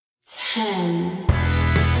10.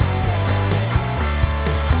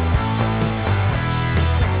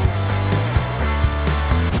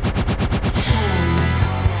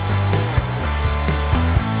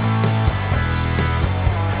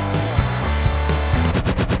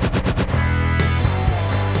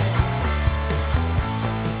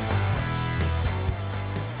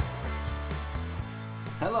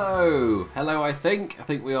 Hello, I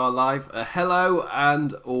think we are live. Hello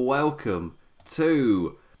and welcome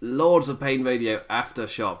to Lords of Pain Radio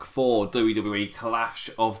Aftershock for WWE Clash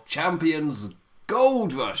of Champions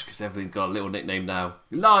Gold Rush, because everything's got a little nickname now.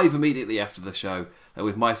 Live immediately after the show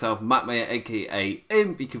with myself, Matt Mayer, aka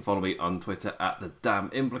Imp. You can follow me on Twitter at the Damn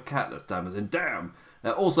Implicat. That's damn as in damn.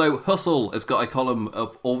 Also, Hustle has got a column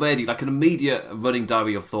up already, like an immediate running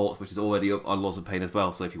diary of thoughts, which is already up on Lords of Pain as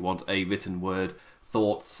well. So if you want a written word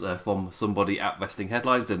thoughts from somebody at Wrestling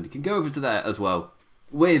Headlines, and you can go over to there as well.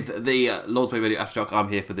 With the Lords of Pain Radio Aftershock, I'm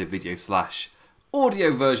here for the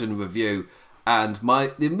video/audio version review, and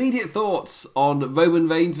the immediate thoughts on Roman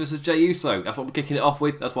Reigns versus Jey Uso. That's what we're kicking it off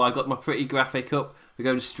with. That's why I got my pretty graphic up. We're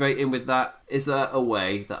going straight in with that. Is there a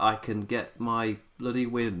way that I can get my bloody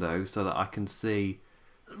window so that I can see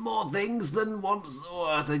more things than once,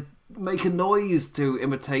 or as I make a noise to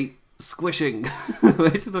imitate squishing?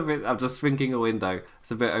 Which is a bit, I'm just shrinking a window.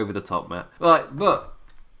 It's a bit over the top, Matt. Right, but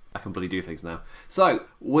I can bloody do things now. So,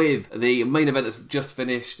 with the main event that's just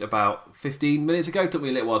finished about 15 minutes ago, it took me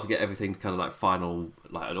a little while to get everything kind of like final,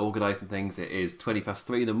 like and organised and things. It is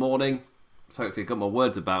 3:20 in the morning, so hopefully I've got my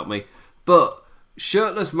words about me. But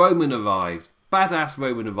shirtless Roman arrived. Badass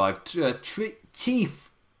Roman arrived.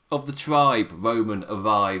 Chief of the tribe Roman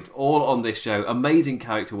arrived. All on this show. Amazing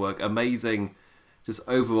character work. Amazing just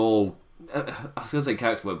overall, I was going to say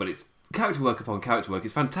character work, but it's character work upon character work.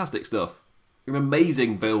 It's fantastic stuff. An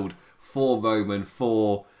amazing build for Roman,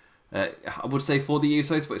 I would say for the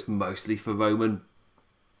Usos, but it's mostly for Roman.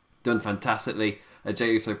 Done fantastically.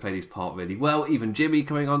 Jey Uso played his part really well. Even Jimmy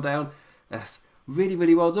coming on down. That's really,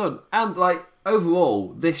 really well done. And like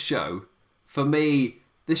overall, this show, for me,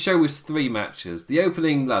 this show was 3 matches. The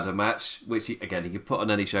opening ladder match, which again, you could put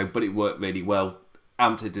on any show, but it worked really well.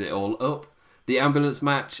 Amped it all up. The ambulance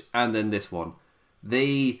match, and then this one.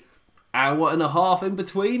 The hour and a half in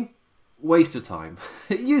between, waste of time.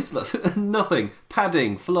 Useless. Nothing.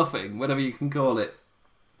 Padding, fluffing, whatever you can call it.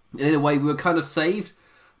 And in a way, we were kind of saved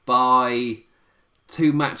by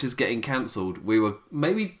 2 matches getting cancelled. We were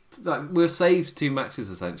saved 2 matches,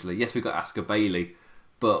 essentially. Yes, we got Asuka Bayley,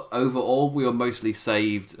 but overall, we were mostly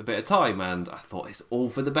saved a bit of time, and I thought it's all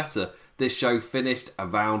for the better. This show finished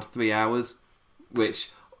around 3 hours,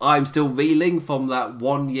 which I'm still reeling from that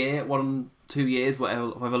 2 years,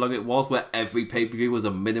 however long it was, where every pay-per-view was a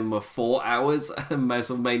minimum of 4 hours.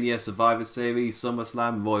 WrestleMania, Survivor Series,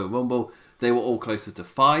 SummerSlam, Royal Rumble, they were all closer to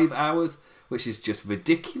 5 hours, which is just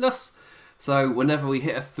ridiculous. So whenever we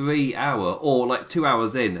hit a 3 hour, or like 2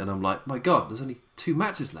 hours in, and I'm like, my God, there's only 2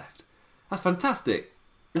 matches left. That's fantastic.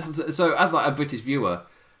 So as like a British viewer,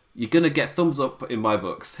 you're going to get thumbs up in my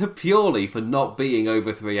books, purely for not being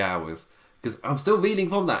over 3 hours. Because I'm still reeling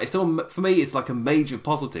from that. It's still, for me, it's like a major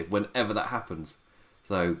positive whenever that happens.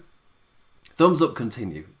 So, thumbs up,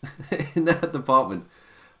 continue in that department.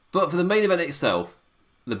 But for the main event itself,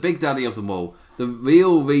 the big daddy of them all, the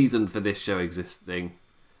real reason for this show existing,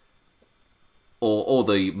 or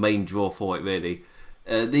the main draw for it really,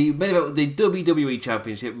 the main event, the WWE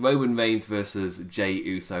Championship, Roman Reigns versus Jey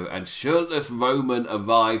Uso, and shirtless Roman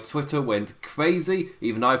arrived. Twitter went crazy.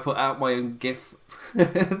 Even I put out my own GIF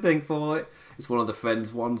thing for it. It's one of the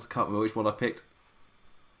Friends ones. Can't remember which one I picked.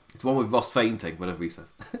 It's one with Ross fainting, whatever he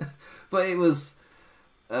says. But it was,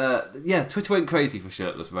 Twitter went crazy for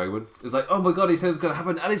shirtless Roman. It was like, oh my God, he said it's going to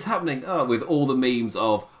happen, and it's happening. Oh, with all the memes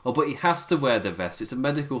of, oh, but he has to wear the vest. It's a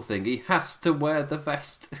medical thing. He has to wear the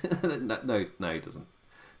vest. No, he doesn't.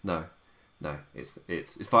 No,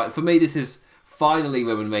 it's fine. For me, this is finally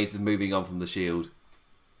Roman Reigns is moving on from the Shield,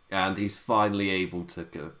 and he's finally able to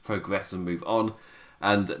progress and move on.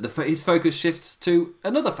 And his focus shifts to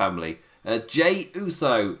another family. Jey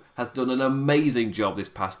Uso has done an amazing job this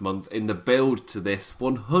past month in the build to this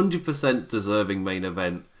 100% deserving main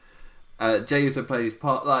event. Jey Uso played his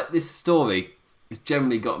part. Like, this story has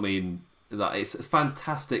generally got me in that. It's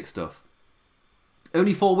fantastic stuff.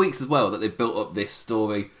 Only 4 weeks as well that they've built up this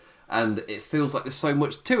story, and it feels like there's so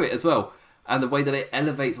much to it as well. And the way that it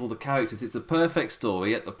elevates all the characters, it's the perfect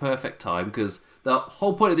story at the perfect time, because the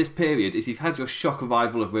whole point of this period is you've had your shock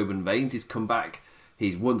arrival of Roman Reigns, he's come back,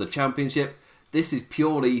 he's won the championship. This is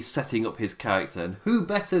purely setting up his character, and who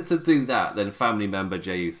better to do that than family member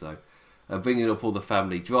Jey Uso? Bringing up all the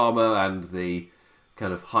family drama and the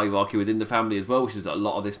kind of hierarchy within the family as well, which is what a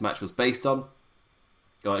lot of this match was based on.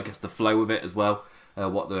 Or I guess the flow of it as well,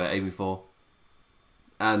 what they were aiming for.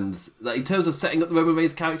 And in terms of setting up the Roman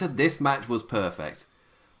Reigns character, this match was perfect.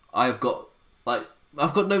 I've got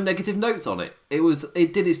no negative notes on it.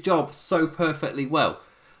 It did its job so perfectly well.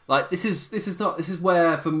 Like this is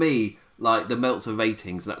where for me, like the Meltzer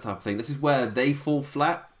ratings, that type of thing, this is where they fall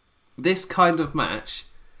flat. This kind of match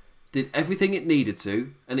did everything it needed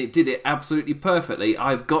to, and it did it absolutely perfectly.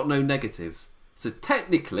 I've got no negatives. So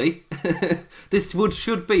technically, this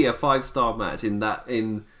should be a 5-star match in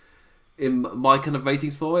my kind of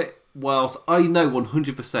ratings for it. Whilst I know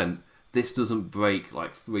 100% this doesn't break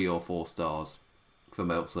like 3 or 4 stars for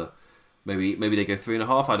Meltzer. Maybe they go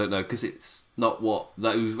 3.5. I don't know, because it's not what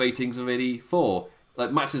those ratings are really for.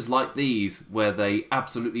 Like matches like these where they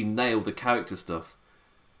absolutely nail the character stuff.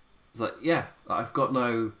 It's like, yeah, I've got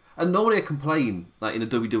no. And normally I complain, like in a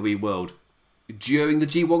WWE world, during the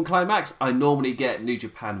G1 climax, I normally get New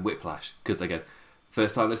Japan whiplash. Because again,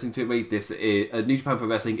 first time listening to me, New Japan Pro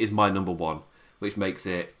Wrestling is my number one, which makes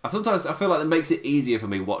it. Sometimes I feel like that makes it easier for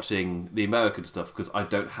me watching the American stuff because I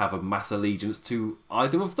don't have a mass allegiance to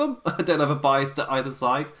either of them. I don't have a bias to either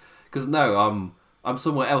side. Because no, I'm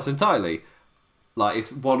somewhere else entirely. Like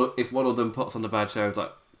if one of them puts on a bad show, it's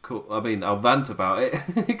like cool. I mean, I'll rant about it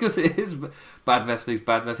because it is bad wrestling's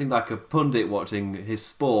bad wrestling. Like a pundit watching his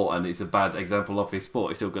sport and it's a bad example of his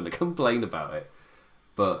sport, he's still going to complain about it.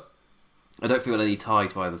 But I don't feel any tie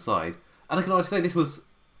to either side. And I can honestly say this was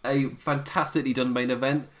a fantastically done main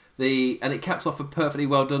event. And it caps off a perfectly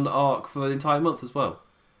well done arc for an entire month as well.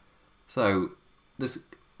 So there's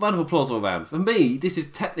round of applause all around. For me, this is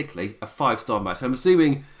technically a 5-star match. I'm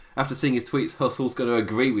assuming after seeing his tweets, Hustle's going to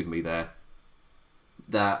agree with me there.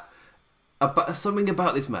 That something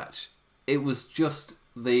about this match, it was just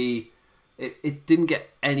it didn't get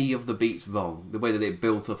any of the beats wrong. The way that it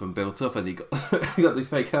built up, and he got he got the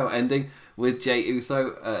fake out ending with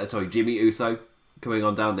Jimmy Uso coming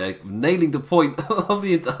on down there, nailing the point of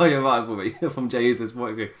the entire rivalry from Jey Uso's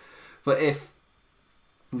point of view. But if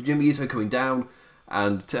Jimmy Uso coming down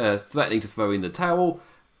and threatening to throw in the towel,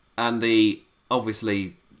 and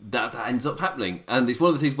obviously that ends up happening, and it's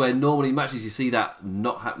one of the things where normally matches you see that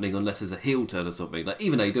not happening unless there's a heel turn or something. Like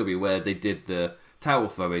even AEW where they did the towel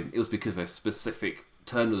throwing, it was because a specific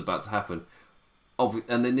turn was about to happen.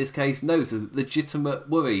 And in this case, no, it's a legitimate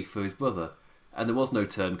worry for his brother, and there was no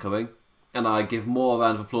turn coming. And I give more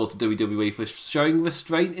round of applause to WWE for showing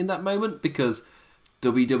restraint in that moment, because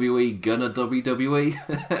WWE gonna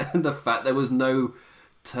WWE, and the fact there was no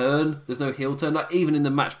turn, there's no heel turn, like even in the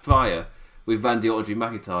match prior with Randy Orton and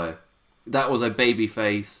Drew McIntyre, that was a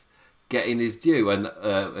babyface getting his due and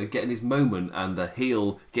getting his moment, and the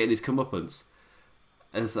heel getting his comeuppance.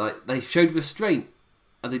 And it's like they showed restraint,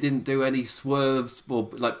 and they didn't do any swerves, or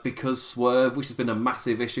like because swerve, which has been a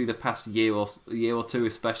massive issue the past year or two,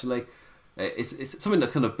 especially. It's something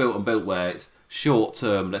that's kind of built where it's short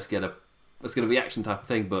term. Let's get a reaction type of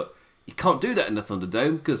thing, but you can't do that in the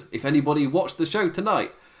Thunderdome, because if anybody watched the show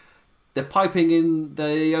tonight, they're piping in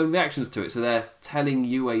their own reactions to it. So they're telling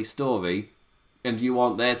you a story, and you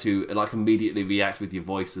aren't there to like immediately react with your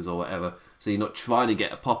voices or whatever. So you're not trying to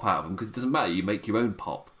get a pop out of them, because it doesn't matter. You make your own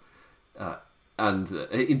pop. And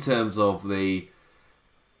in terms of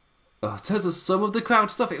some of the crowd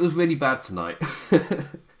stuff, it was really bad tonight.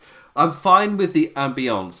 I'm fine with the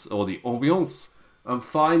ambience or the ambiance. I'm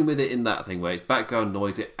fine with it in that thing where it's background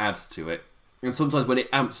noise, it adds to it. And sometimes when it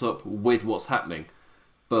amps up with what's happening.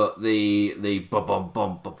 But the ba-bum,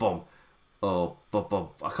 or ba-bum,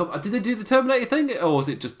 did they do the Terminator thing? Or was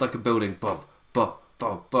it just like a building bum, bum,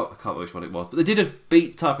 bum, bum? I can't remember which one it was. But they did a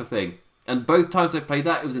beat type of thing. And both times they played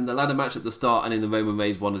that, it was in the ladder match at the start and in the Roman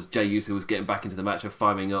Reigns one as Jey Uso was getting back into the match of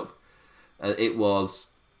firing up. That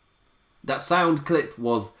sound clip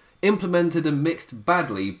was implemented and mixed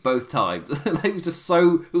badly both times.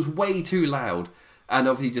 It was way too loud, and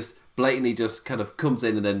obviously just blatantly just kind of comes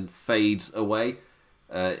in and then fades away.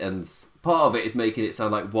 And part of it is making it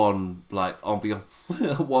sound like one like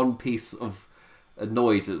ambiance, one piece of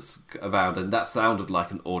noise that's around, and that sounded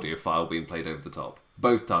like an audio file being played over the top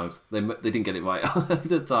both times. They didn't get it right at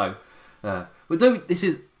the time. But this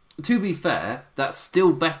is, to be fair, that's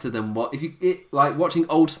still better than like watching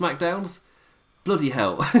old SmackDowns. Bloody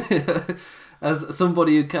hell. As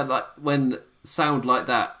somebody who can, like, when sound like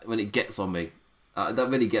that, when it gets on me, that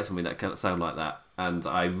really gets on me, that kind of sound like that. And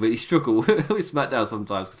I really struggle with SmackDown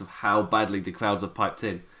sometimes because of how badly the crowds are piped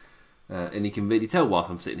in. And you can really tell whilst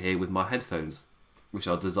I'm sitting here with my headphones, which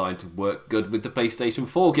are designed to work good with the PlayStation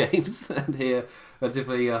 4 games, and hear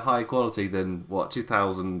relatively higher quality than,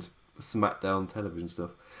 2000 SmackDown television stuff.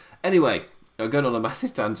 Anyway, I'm going on a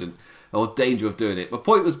massive tangent, or danger of doing it. My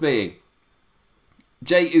point was being,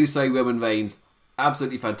 Jey Uso, Roman Reigns,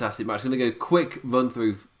 absolutely fantastic match. I'm going to go quick run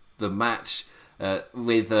through the match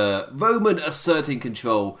with Roman asserting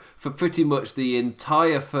control for pretty much the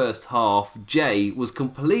entire first half. Jey was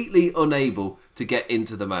completely unable to get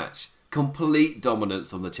into the match. Complete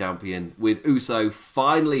dominance on the champion, with Uso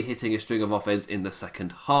finally hitting a string of offense in the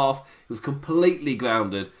second half. He was completely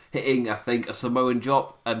grounded, hitting, I think, a Samoan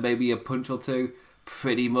drop and maybe a punch or two.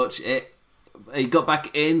 Pretty much it. He got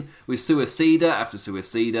back in with Suicida after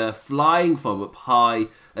Suicida, flying from up high,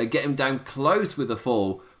 get him down close with a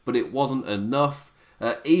fall, but it wasn't enough.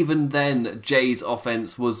 Even then, Jey's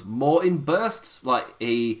offense was more in bursts. Like,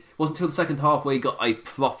 he wasn't until the second half where he got a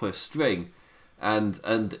proper string. And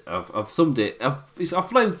I've summed it. I've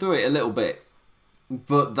flown through it a little bit,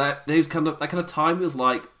 but that kind of time was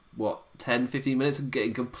like 10-15 minutes of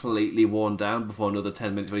getting completely worn down before another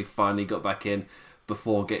 10 minutes when he finally got back in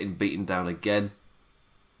before getting beaten down again.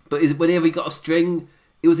 But whenever he got a string,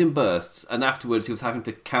 it was in bursts, and afterwards he was having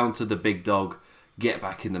to counter the big dog, get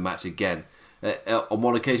back in the match again. On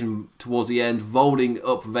one occasion towards the end, rolling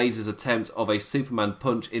up Reigns' attempt of a Superman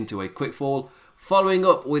punch into a quick fall, following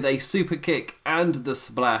up with a super kick and the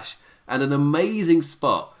splash, and an amazing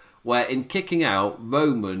spot where, in kicking out,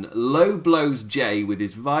 Roman low blows Jey with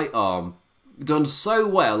his right arm, done so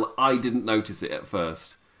well I didn't notice it at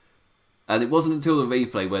first. And it wasn't until the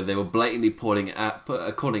replay where they were blatantly calling it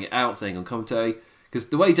out, saying on commentary, because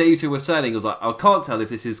the way Jey Uso was saying, I was like, I can't tell if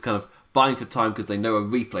this is kind of buying for time because they know a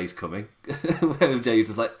replay's coming, where Jey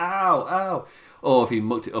Uso's like, ow, ow. Or if he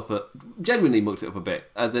genuinely mucked it up a bit.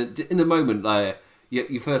 And then in the moment,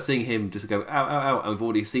 you're first seeing him just go, ow, ow, ow, and we've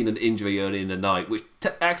already seen an injury early in the night, which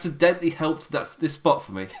accidentally helped this spot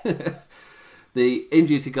for me. The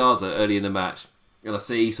injury to Garza early in the match, and I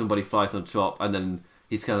see somebody fly from the top, and then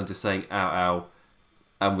he's kind of just saying, ow, ow,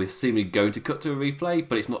 and we're seemingly going to cut to a replay,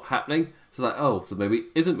 but it's not happening. So it's like, so maybe it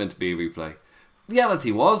isn't meant to be a replay.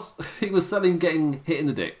 Reality was, it was Salim getting hit in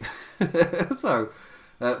the dick. So...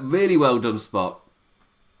 really well done spot.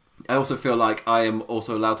 I also feel like I am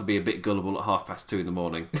also allowed to be a bit gullible at 2:30 in the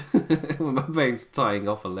morning. My brain's tying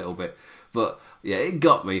off a little bit. But yeah, it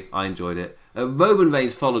got me. I enjoyed it. Roman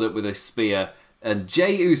Reigns followed up with a spear, and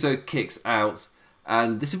Jey Uso kicks out.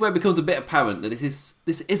 And this is where it becomes a bit apparent that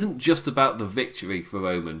this isn't just about the victory for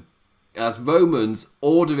Roman. As Roman's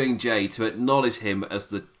ordering Jey to acknowledge him as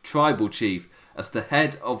the tribal chief, as the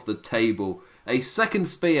head of the table, a second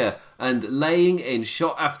spear, and laying in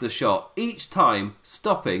shot after shot, each time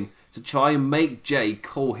stopping to try and make Jey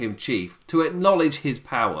call him chief, to acknowledge his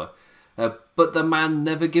power. But the man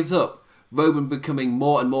never gives up, Roman becoming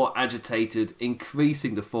more and more agitated,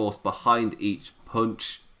 increasing the force behind each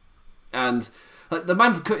punch. And the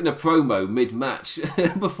man's cutting a promo mid-match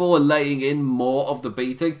before laying in more of the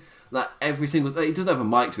beating. Every single... He doesn't have a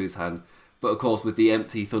mic to his hand, but of course with the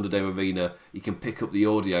empty Thunderdome Arena, you can pick up the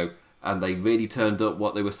audio, and they really turned up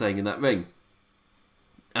what they were saying in that ring.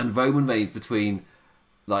 And Roman Reigns, between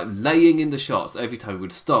laying in the shots every time,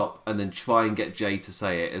 would stop and then try and get Jey to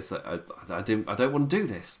say it. It's like, I don't want to do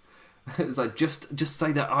this. It's like, just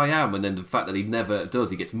say that I am. And then the fact that he never does,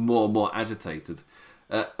 he gets more and more agitated.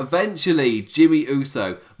 Eventually, Jimmy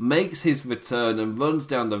Uso makes his return and runs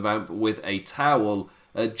down the ramp with a towel.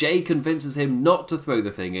 Jey convinces him not to throw the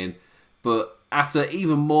thing in, but after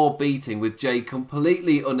even more beating, with Jey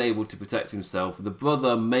completely unable to protect himself, the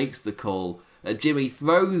brother makes the call. Jimmy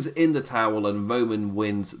throws in the towel and Roman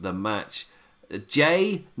wins the match.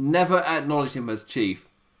 Jey never acknowledged him as chief,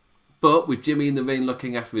 but with Jimmy in the ring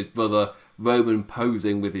looking after his brother, Roman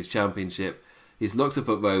posing with his championship, he's looked up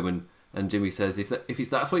at Roman, and Jimmy says, if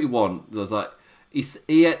that's what you want, I was like,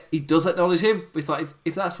 he does acknowledge him, but it's like,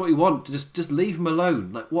 if that's what you want, just leave him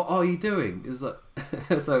alone. Like, what are you doing? It's like,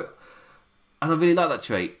 so... And I really like that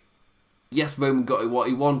trait. Yes, Roman got what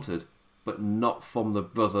he wanted, but not from the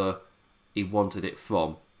brother he wanted it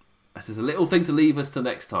from. This is a little thing to leave us to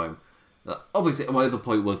next time. Obviously, my other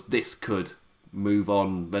point was this could move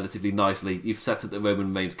on relatively nicely. You've set up the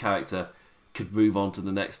Roman Reigns character, could move on to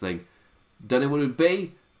the next thing. Don't know what it would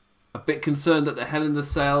be. A bit concerned that the Hell in the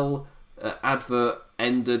Cell advert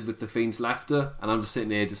ended with the Fiend's laughter, and I'm just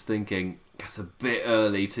sitting here just thinking, that's a bit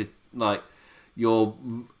early to, your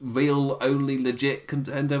real, only legit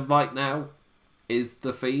contender right now is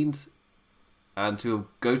the Fiend, and to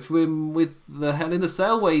go to him with the Hell in a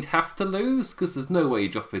Cell where he'd have to lose, because there's no way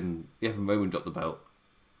you're having Roman drop the belt.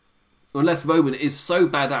 Unless Roman is so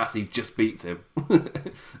badass he just beats him.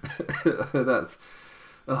 That's...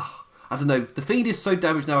 I don't know. The Fiend is so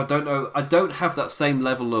damaged now, I don't know. I don't have that same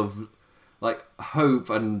level of like hope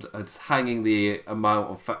and hanging the amount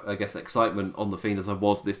of, I guess, excitement on the Fiend as I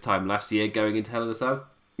was this time last year going into Hell in a Cell.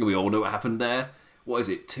 We all know what happened there. What is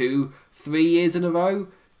it, 2-3 years in a row?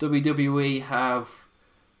 WWE have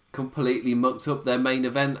completely mucked up their main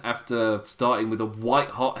event after starting with a white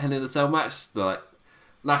hot Hell in a Cell match. Like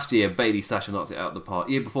last year, Bayley Sasha knocked it out of the park.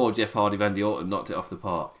 Year before, Jeff Hardy, Randy Orton knocked it off the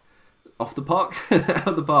park. Off the park? Out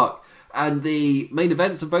of the park. And the main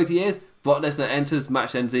events of both years, Brock Lesnar enters,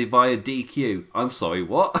 match ends via DQ. I'm sorry,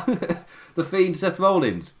 what? The Fiend, Seth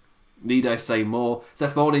Rollins. Need I say more?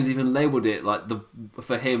 Seth Rollins even labelled it like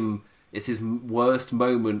for him, it's his worst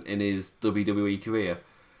moment in his WWE career.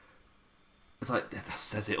 It's like, that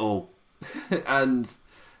says it all. And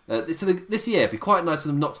this year, it'd be quite nice for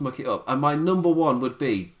them not to muck it up. And my number one would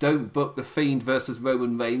be, don't book The Fiend versus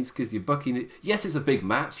Roman Reigns, because you're booking it. Yes, it's a big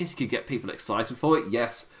match. Yes, you could get people excited for it.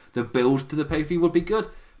 Yes, the build to the pay-per-view would be good.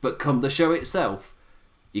 But come the show itself,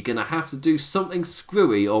 you're going to have to do something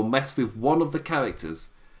screwy or mess with one of the characters.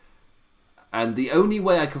 And the only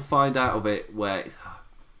way I could find out of it where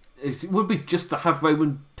it would be just to have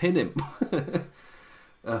Roman pin him.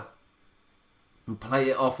 And play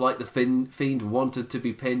it off like the Fiend wanted to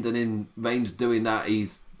be pinned, and in Reigns doing that,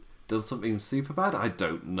 he's done something super bad. I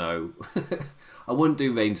don't know. I wouldn't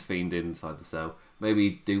do Reigns Fiend inside the cell.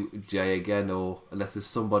 Maybe do Jay again, or unless there's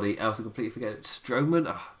somebody else I completely forget it.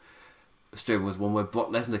 Strowman? Strowman was one where Brock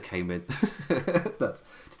Lesnar came in.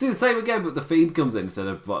 Just do the same again, but the Fiend comes in instead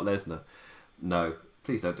of Brock Lesnar. No,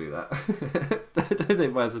 please don't do that. Don't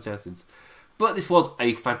take my suggestions. But this was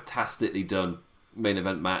a fantastically done main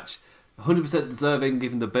event match. 100% deserving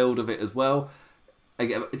given the build of it as well.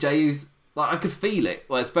 Jey's, like, I could feel it,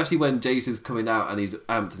 well, especially when Jey's is coming out and he's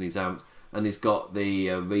amped and he's got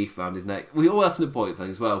the wreath around his neck. We all have an important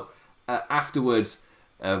thing as well. Afterwards,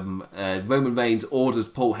 Roman Reigns orders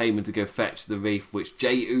Paul Heyman to go fetch the wreath, which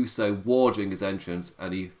Jey Uso wore during his entrance,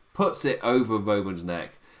 and he puts it over Roman's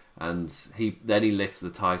neck, and he lifts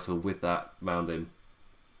the title with that round him.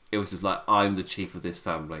 It was just like, I'm the chief of this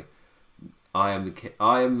family. I am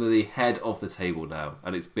the head of the table now,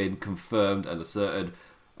 and it's been confirmed and asserted.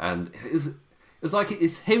 And it was like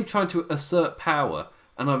it's him trying to assert power,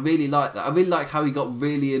 and I really like that. I really like how he got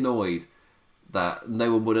really annoyed that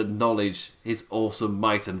no one would acknowledge his awesome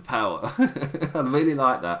might and power. I really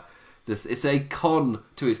like that. It's a con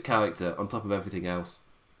to his character on top of everything else.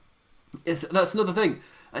 That's another thing.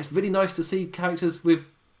 It's really nice to see characters with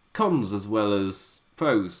cons as well as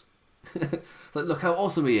pros. Like, look how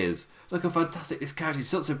awesome he is. Look how fantastic this character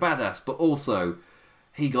is. He's such a badass. But also,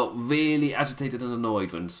 he got really agitated and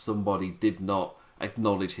annoyed when somebody did not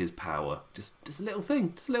acknowledge his power. Just a little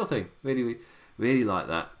thing. Just a little thing. Really, really like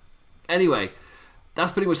that. Anyway,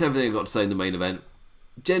 that's pretty much everything I've got to say in the main event.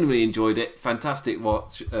 Genuinely enjoyed it. Fantastic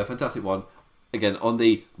watch. Fantastic one. Again, on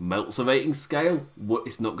the Meltzer rating scale,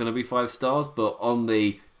 it's not going to be 5 stars. But on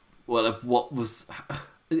the, what was...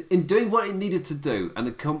 in doing what it needed to do and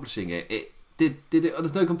accomplishing it, it did it.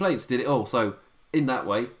 There's no complaints. Did it all. So in that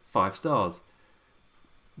way, 5 stars.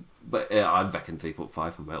 But I reckon people put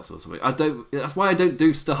 5 from Meltzer or something. I don't. That's why I don't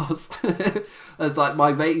do stars. As like my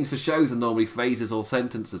ratings for shows are normally phrases or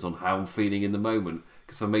sentences on how I'm feeling in the moment.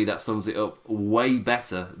 Because for me, that sums it up way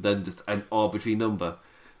better than just an arbitrary number,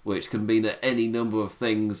 which can mean that any number of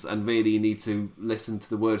things, and really you need to listen to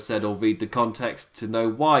the words said or read the context to know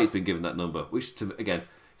why it's been given that number, which, again,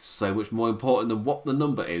 is so much more important than what the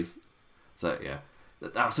number is. So, yeah,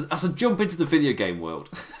 that's a jump into the video game world,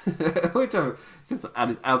 which is at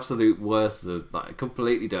its absolute worst. I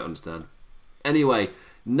completely don't understand. Anyway,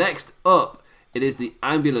 next up, it is the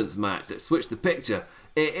ambulance match. Let's switch the picture.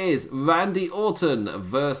 It is Randy Orton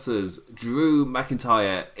versus Drew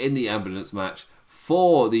McIntyre in the ambulance match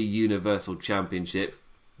for the Universal Championship.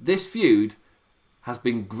 This feud has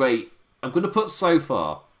been great. I'm going to put so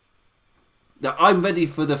far. Now, I'm ready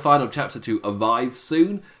for the final chapter to arrive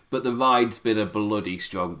soon, but the ride's been a bloody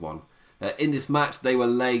strong one. In this match, they were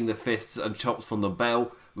laying the fists and chops from the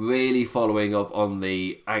bell, really following up on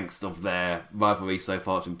the angst of their rivalry so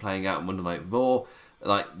far. It's been playing out on Monday Night Raw.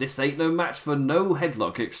 Like, this ain't no match for no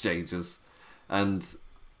headlock exchanges. And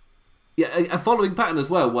yeah, a following pattern as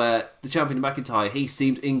well, where the champion McIntyre, he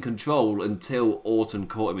seemed in control until Orton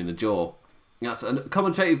caught him in the jaw. That's a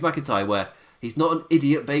common trait with McIntyre, where he's not an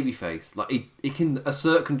idiot babyface. Like, he can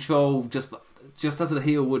assert control just as a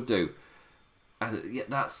heel would do. And yeah,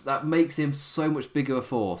 that makes him so much bigger a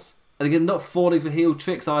force. And again, not falling for heel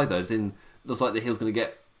tricks either, as in, looks like the heel's going to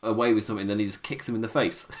get away with something, then he just kicks him in the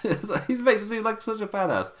face. He makes him seem like such a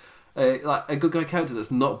badass. Like a good guy character that's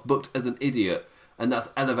not booked as an idiot And that's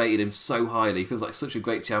elevated him so highly. He feels like such a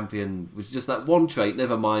great champion with just that one trait,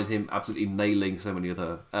 never mind him absolutely nailing so many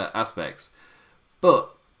other aspects.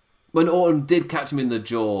 But when Orton did catch him in the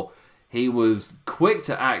jaw, he was quick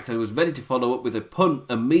to act and was ready to follow up with a punt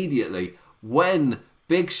immediately when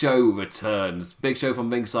Big Show returns. Big Show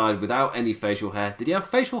from ringside without any facial hair. Did he have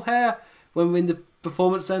facial hair when we were in the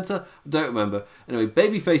Performance Center? I don't remember. Anyway,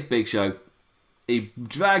 babyface Big Show. He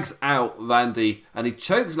drags out Randy and he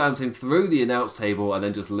chokeslams him through the announce table and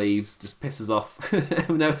then just leaves, just pisses off.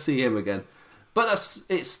 We never see him again. But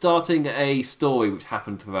it's starting a story which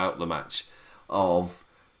happened throughout the match of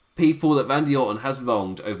people that Randy Orton has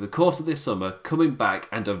wronged over the course of this summer coming back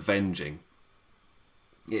and avenging.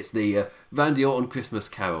 It's the Randy Orton Christmas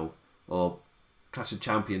Carol, or Clash of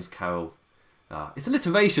Champions Carol. It's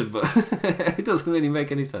alliteration, but it doesn't really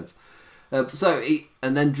make any sense. And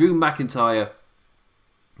then Drew McIntyre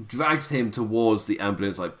drags him towards the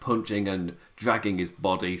ambulance, like punching and dragging his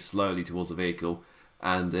body slowly towards the vehicle.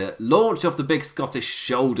 And launched off the big Scottish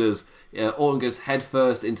shoulders, Orton goes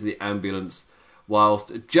headfirst into the ambulance,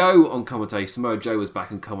 whilst Joe on commentary, Samoa Joe was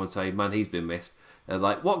back on commentary, man, he's been missed.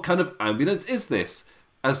 Like, what kind of ambulance is this?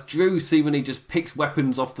 As Drew seemingly just picks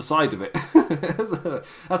weapons off the side of it.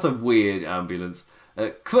 That's a weird ambulance.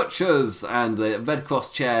 Crutches and Red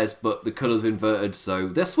Cross chairs, but the colours are inverted, so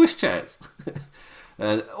they're Swiss chairs.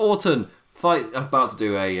 And Orton about to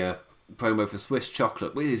do a promo for Swiss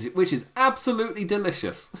chocolate, which is absolutely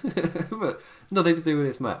delicious, but nothing to do with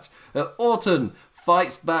this match. Orton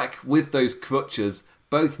fights back with those crutches,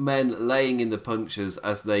 both men laying in the punches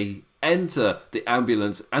as they enter the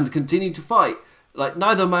ambulance and continue to fight. Like,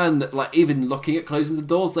 neither man, like, even looking at closing the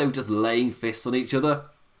doors, they were just laying fists on each other.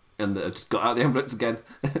 And just got out of the ambulance again.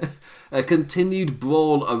 A continued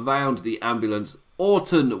brawl around the ambulance.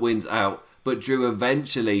 Orton wins out, but Drew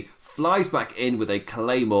eventually flies back in with a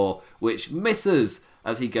Claymore, which misses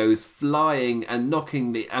as he goes flying and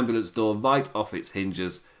knocking the ambulance door right off its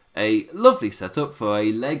hinges. A lovely setup for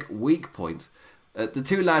a leg weak point. The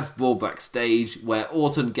two lads brawl backstage, where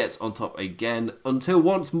Orton gets on top again, until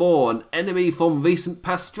once more an enemy from recent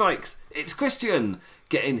past strikes. It's Christian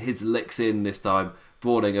getting his licks in this time,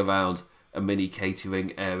 brawling around a mini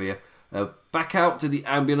catering area. Back out to the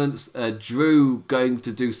ambulance, Drew going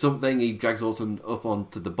to do something. He drags Orton up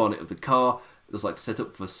onto the bonnet of the car. Looks like to set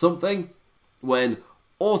up for something. When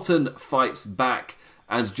Orton fights back,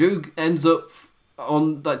 and Drew ends up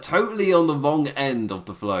on totally on the wrong end of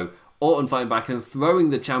the flow. Orton fighting back and throwing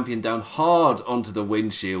the champion down hard onto the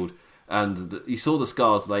windshield. And you saw the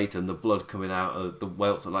scars later and the blood coming out of the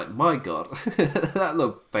welts. I'm like, my God, that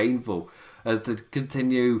looked painful. To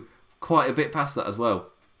continue quite a bit past that as well.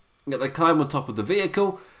 They climb on top of the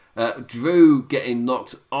vehicle. Drew getting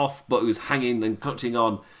knocked off, but he was hanging and clutching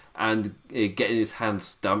on and getting his hands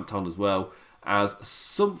stamped on as well. As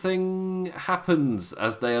something happens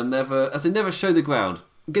as they never show the ground.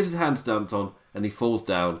 He gets his hand stamped on and he falls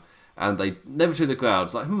down. And they never show the ground.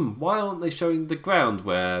 It's like, why aren't they showing the ground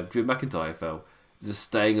where Drew McIntyre fell? Just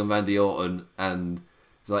staying on Randy Orton, and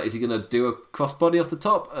it's like, is he going to do a crossbody off the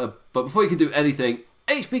top? But before he can do anything,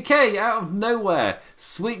 HBK out of nowhere,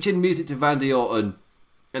 switching music to Randy Orton,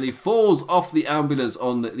 and he falls off the ambulance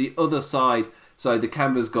on the other side. So the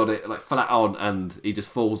camera's got it like flat on, and he just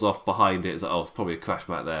falls off behind it. It's like, it's probably a crash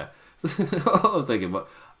mat there. I was thinking, but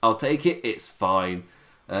I'll take it. It's fine.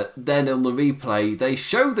 Then on the replay, they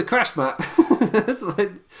show the crash mat. It's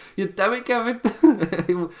like, you damn it, Kevin.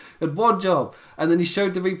 He had one job. And then he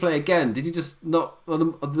showed the replay again. Did you just not... Were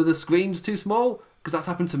the screens too small? Because that's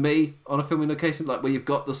happened to me on a filming location, like where you've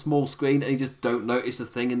got the small screen and you just don't notice the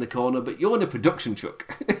thing in the corner, but you're in a production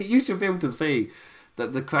truck. You should be able to see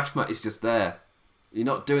that the crash mat is just there. You're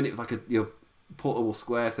not doing it with like your portable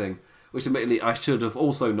square thing, which admittedly I should have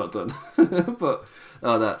also not done. But,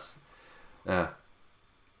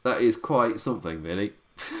 that is quite something, really.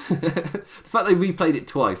 The fact they replayed it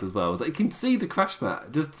twice as well is that you can see the crash mat.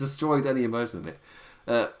 It just destroys any emotion in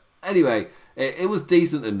it. Anyway, it was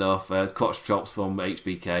decent enough. Crotch chops from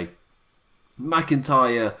HBK.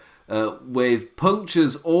 McIntyre with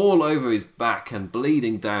punctures all over his back and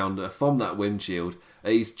bleeding down from that windshield.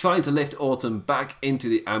 He's trying to lift Orton back into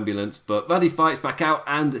the ambulance, but Randy fights back out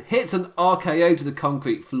and hits an RKO to the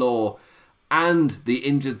concrete floor and the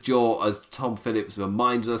injured jaw, as Tom Phillips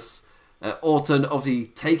reminds us. Orton obviously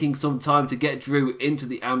taking some time to get Drew into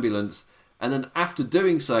the ambulance, and then after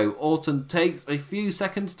doing so, Orton takes a few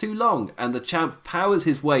seconds too long, and the champ powers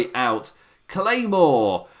his way out.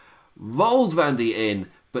 Claymore rolls Randy in,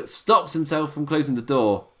 but stops himself from closing the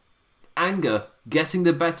door. Anger getting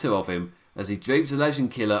the better of him as he drapes the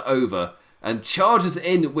Legend Killer over and charges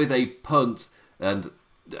in with a punt, and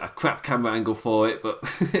a crap camera angle for it, but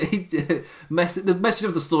the message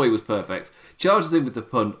of the story was perfect. Charges in with the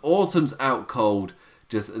punt. Orton's out cold.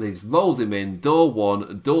 And he just rolls him in. Door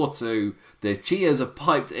 1, door 2. The cheers are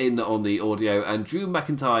piped in on the audio, and Drew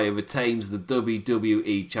McIntyre retains the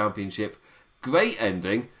WWE Championship. Great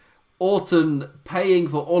ending. Orton paying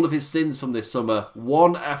for all of his sins from this summer,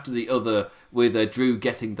 one after the other, with Drew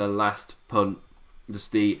getting the last punt.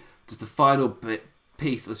 Just the final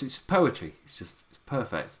piece. It's just poetry. It's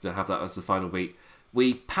perfect to have that as the final beat.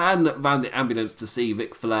 We pan round the ambulance to see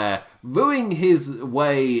Ric Flair ruining his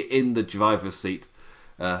way in the driver's seat.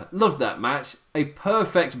 Loved that match. A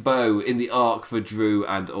perfect bow in the arc for Drew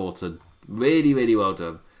and Orton. Really, really well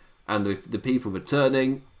done. And with the people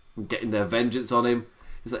returning, getting their vengeance on him,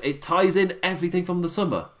 it ties in everything from the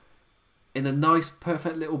summer in a nice,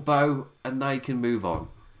 perfect little bow, and now you can move on.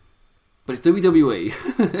 But it's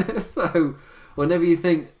WWE. So whenever you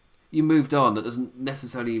think you moved on, that doesn't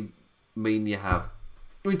necessarily mean you have.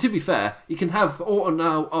 I mean, to be fair, you can have Orton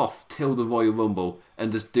now off till the Royal Rumble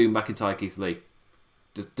and just do McIntyre Keith Lee.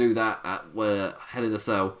 Just do that at where Hell in a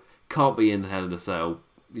Cell. Can't be in Hell in a Cell.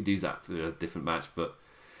 You do that for a different match, but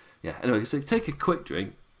yeah. Anyway, so take a quick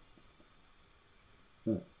drink.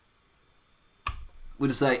 We'll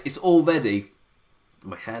just say it's already.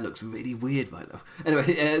 My hair looks really weird right now. Anyway,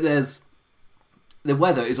 the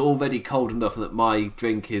weather is already cold enough that my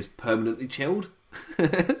drink is permanently chilled.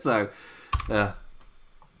 So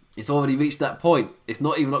it's already reached that point. It's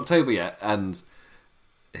not even October yet, and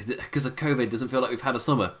because of COVID, it doesn't feel like we've had a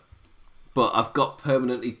summer. But I've got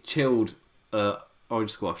permanently chilled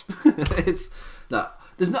orange squash.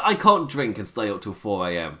 I can't drink and stay up till 4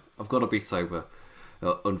 a.m. I've got to be sober,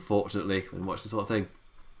 unfortunately, and watch this sort of thing.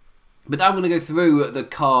 But now I'm going to go through the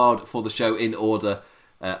card for the show in order.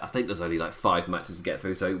 I think there's only like 5 matches to get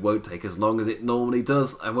through, so it won't take as long as it normally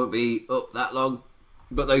does. I won't be up that long.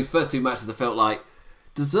 But those first 2 matches I felt like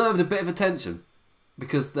deserved a bit of attention,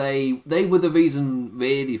 because they were the reason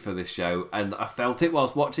really for this show, and I felt it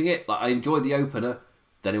whilst watching it. Like, I enjoyed the opener,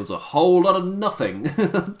 then it was a whole lot of nothing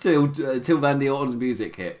until Randy Orton's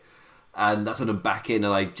music hit, and that's when I'm back in,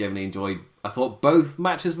 and I generally enjoyed. I thought both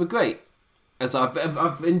matches were great, as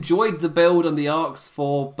I've enjoyed the build and the arcs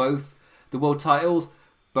for both the world titles.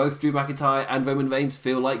 Both Drew McIntyre and Roman Reigns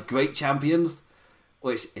feel like great champions,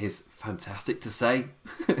 which is fantastic to say.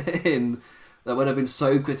 When I've been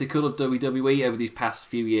so critical of WWE over these past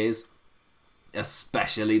few years,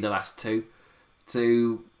 especially the last 2,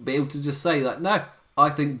 to be able to just say that, no,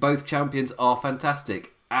 I think both champions are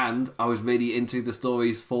fantastic, and I was really into the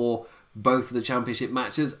stories for both of the championship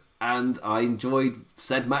matches, and I enjoyed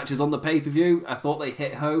said matches on the pay-per-view. I thought they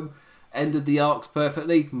hit home, ended the arcs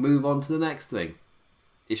perfectly, move on to the next thing.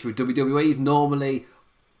 Issue with WWE is normally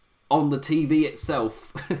on the TV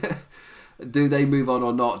itself. Do they move on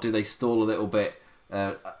or not? Do they stall a little bit?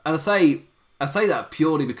 And I say that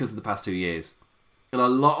purely because of the past 2 years. And a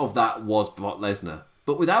lot of that was Brock Lesnar.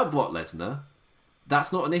 But without Brock Lesnar,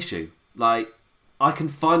 that's not an issue. Like, I can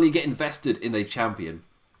finally get invested in a champion.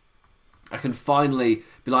 I can finally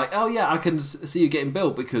be like, oh yeah, I can see you getting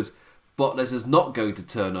built because Brock Lesnar's not going to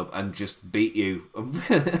turn up and just beat you.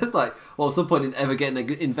 It's like, well, what's the point in ever getting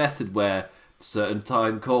invested where certain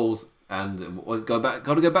time calls and got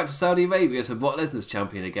to go back to Saudi Arabia so Brock Lesnar's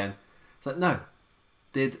champion again? It's like, no.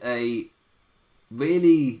 They've done a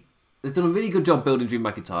really good job building Drew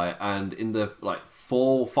McIntyre, and in the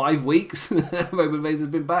 4-5 weeks Roman Reigns has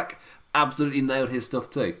been back, absolutely nailed his stuff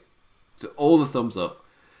too. So all the thumbs up.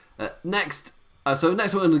 Next we're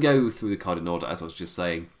going to go through the card in order, as I was just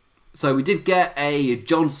saying. So we did get a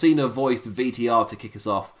John Cena voiced VTR to kick us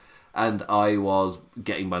off, and I was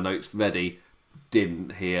getting my notes ready.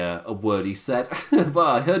 Didn't hear a word he said, but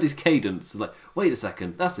I heard his cadence. I was like, wait a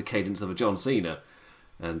second, that's the cadence of a John Cena.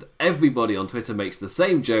 And everybody on Twitter makes the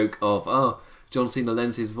same joke of, John Cena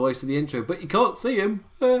lends his voice to the intro, but you can't see him.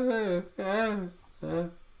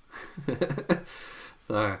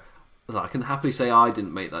 So I can happily say I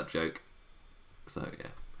didn't make that joke. So yeah.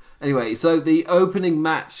 Anyway, so the opening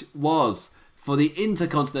match was for the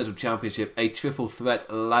Intercontinental Championship, a triple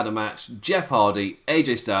threat ladder match. Jeff Hardy,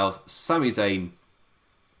 AJ Styles, Sami Zayn,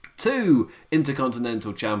 2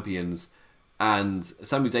 Intercontinental Champions, and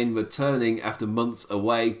Sami Zayn returning after months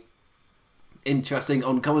away. Interesting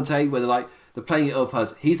on commentary where they're playing it up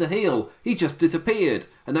as he's a heel, he just disappeared,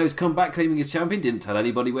 and now he's come back claiming he's champion, didn't tell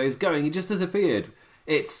anybody where he was going, he just disappeared.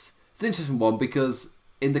 It's an interesting one because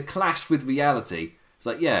in the clash with reality, it's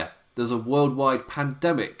like, yeah, there's a worldwide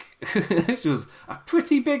pandemic, which was a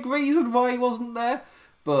pretty big reason why he wasn't there.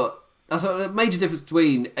 But that's a major difference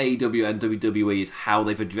between AEW and WWE is how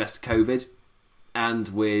they've addressed COVID. And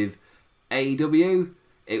with AEW,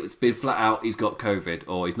 it's been flat out he's got COVID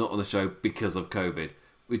or he's not on the show because of COVID.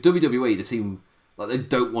 With WWE, they seem like they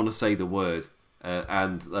don't want to say the word.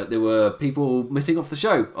 And like there were people missing off the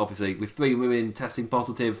show, obviously, with 3 women testing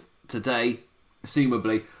positive today,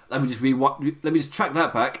 assumably. Let me just track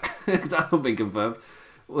that back because that's not been confirmed.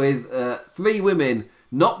 With 3 women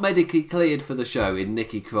not medically cleared for the show in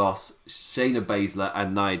Nikki Cross, Shayna Baszler,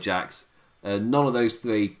 and Nia Jax. None of those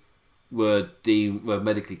 3 were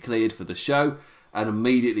medically cleared for the show, and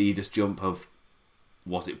immediately you just jump of,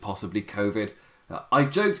 was it possibly COVID? I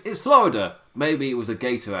joked, it's Florida. Maybe it was a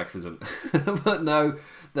gator accident. But no,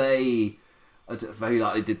 they very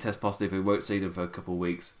likely did test positive. We won't see them for a couple of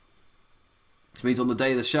weeks. Which means on the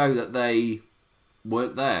day of the show that they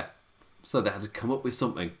weren't there. So they had to come up with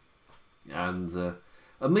something. And,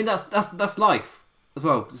 I mean, that's life as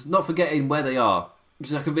well. Just not forgetting where they are. Which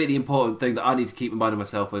is like a really important thing that I need to keep in mind of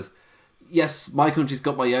myself is, yes, my country's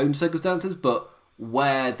got my own circumstances, but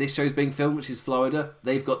where this show's being filmed, which is Florida,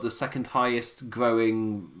 they've got the second highest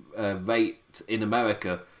growing rate in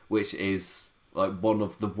America, which is like one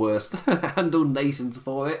of the worst handled nations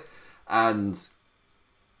for it. And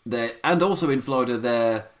also in Florida,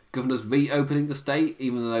 their governor's reopening the state,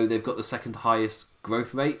 even though they've got the second highest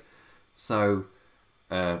growth rate. So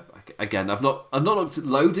again, I've not looked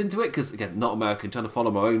loads into it because again, not American, trying to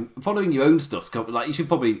following your own stuff. Like you should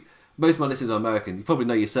probably, most of my listeners are American. You probably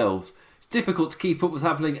know yourselves. It's difficult to keep up with what's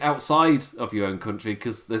happening outside of your own country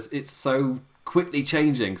because it's so quickly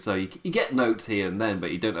changing. So you get notes here and then,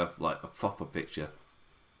 but you don't have like a proper picture.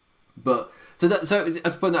 But so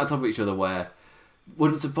let's put that on top of each other. Where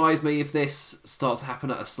wouldn't surprise me if this starts to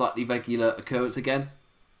happen at a slightly regular occurrence again,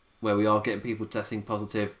 where we are getting people testing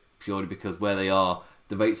positive purely because where they are,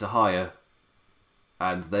 the rates are higher,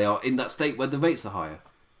 and they are in that state where the rates are higher.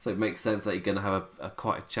 So it makes sense that you're going to have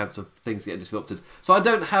quite a chance of things getting disrupted. So I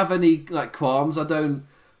don't have any like qualms. I'm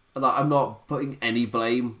not putting any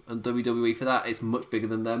blame on WWE for that. It's much bigger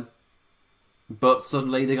than them. But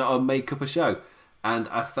suddenly they got to make up a show, and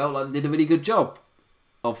I felt like they did a really good job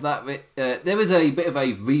of that. There is a bit of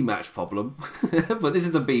a rematch problem, but this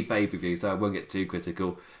is a B pay-per-view, so I won't get too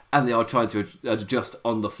critical. And they are trying to adjust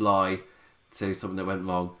on the fly to something that went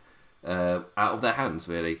wrong. Out of their hands,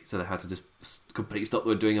 really. So they had to just completely stop what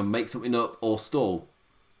they were doing and make something up or stall.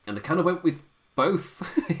 And they kind of went with both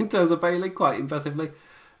in terms of Bayley, quite impressively.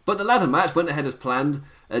 But the ladder match went ahead as planned.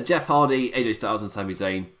 Jeff Hardy, AJ Styles and Sami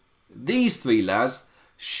Zayn. These 3 lads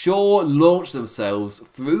sure launched themselves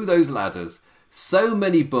through those ladders. So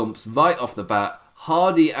many bumps right off the bat.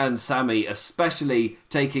 Hardy and Sami especially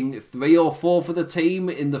taking 3 or 4 for the team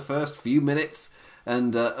in the first few minutes.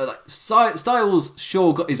 And Styles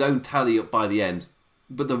sure got his own tally up by the end,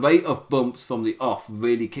 but the rate of bumps from the off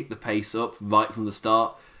really kicked the pace up right from the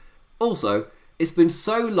start. Also, it's been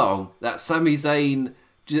so long that Sami Zayn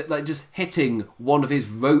just hitting one of his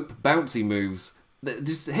rope bouncy moves,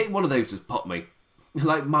 just hitting one of those just popped me.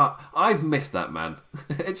 Like Mark, I've missed that man.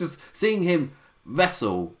 It's just seeing him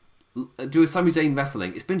wrestle, do a Sami Zayn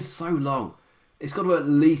wrestling. It's been so long. It's got to at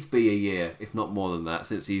least be a year, if not more than that,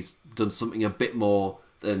 since he's done something a bit more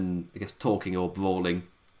than, I guess, talking or brawling.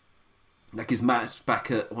 Like his match back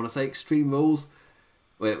at, I want to say, Extreme Rules,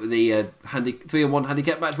 where the 3-on-1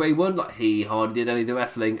 handicap match where he won, like he hardly did any of the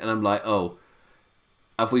wrestling, and I'm like, oh,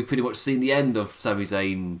 have we pretty much seen the end of Sami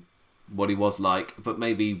Zayn, what he was like? But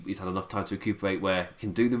maybe he's had enough time to recuperate where he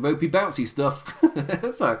can do the ropey bouncy stuff.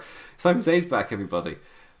 So, Sami Zayn's back, everybody.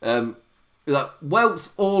 Like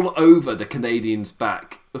welts all over the Canadian's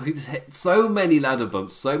back. He's hit so many ladder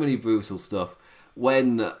bumps, so many brutal stuff.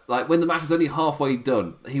 When the match was only halfway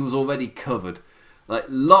done, he was already covered. Like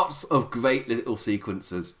lots of great little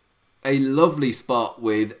sequences. A lovely spot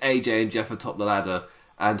with AJ and Jeff atop the ladder,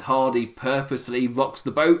 and Hardy purposefully rocks the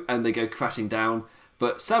boat and they go crashing down.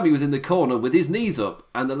 But Sami was in the corner with his knees up,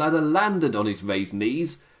 and the ladder landed on his raised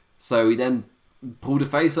knees. So he then pulled a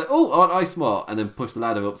face like, oh, aren't I smart? And then pushed the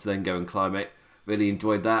ladder up to then go and climb it. Really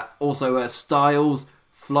enjoyed that. Also, Styles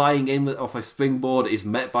flying in off a springboard is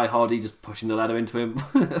met by Hardy just pushing the ladder into him.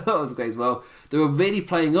 That was great as well. They were really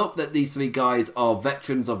playing up that these 3 guys are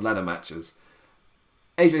veterans of ladder matches.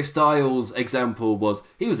 AJ Styles' example was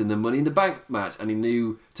he was in the Money in the Bank match and he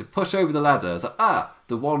knew to push over the ladder. It's like,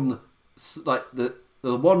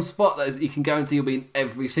 the one spot that you can guarantee you'll be in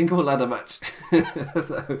every single ladder match.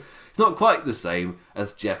 So it's not quite the same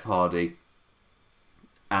as Jeff Hardy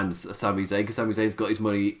and Sami Zayn, because Sami Zayn's got his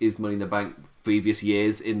money in the bank previous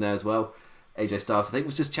years in there as well. AJ Styles, I think,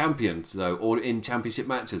 was just champion, so all in championship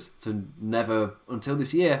matches. So never until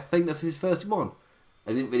this year. I think that's his first one.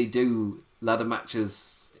 I didn't really do ladder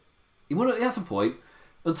matches. He has a point.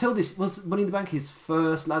 Until this was Money in the Bank his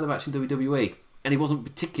first ladder match in WWE. and he wasn't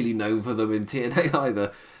particularly known for them in TNA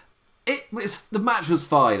either. The match was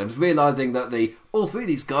fine. I'm just realising that all three of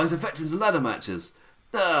these guys are veterans of ladder matches.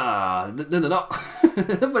 No, they're not.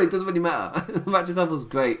 But it doesn't really matter. The match itself was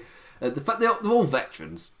great. The fact they're all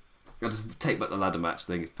veterans. I'll just take back the ladder match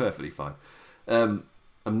thing. It's perfectly fine. I'm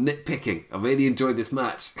nitpicking. I really enjoyed this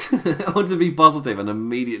match. I wanted to be positive and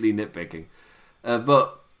immediately nitpicking.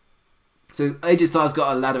 So AJ Styles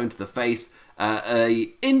got a ladder into the face. A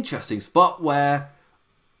interesting spot where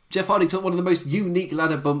Jeff Hardy took one of the most unique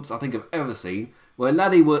ladder bumps I think I've ever seen, where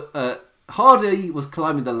Hardy was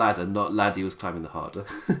climbing the ladder, not Laddie was climbing the harder.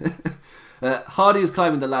 Hardy was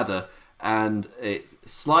climbing the ladder, and it's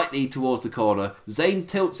slightly towards the corner. Zayn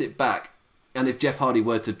tilts it back, and if Jeff Hardy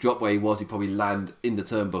were to drop where he was, he'd probably land in the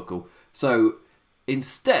turnbuckle. So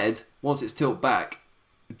instead, once it's tilted back,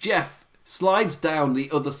 Jeff slides down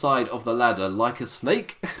the other side of the ladder like a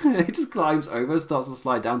snake. He just climbs over, starts to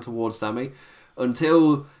slide down towards Sammy,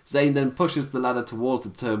 until Zayn then pushes the ladder towards the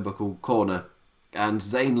turnbuckle corner, and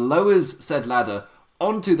Zayn lowers said ladder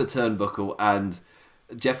onto the turnbuckle, and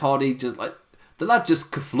Jeff Hardy the lad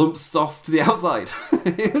just flumps off to the outside.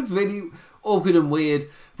 It was really awkward and weird,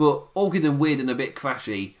 but awkward and weird and a bit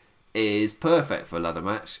crashy is perfect for a ladder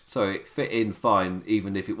match, so it fit in fine,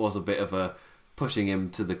 even if it was a bit of a pushing him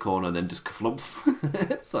to the corner and then just flump.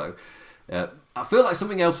 So I feel like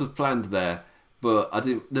something else was planned there, but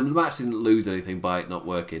the match didn't lose anything by it not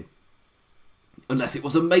working. Unless it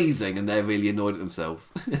was amazing and they're really annoyed at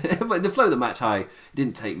themselves. But in the flow of the match, it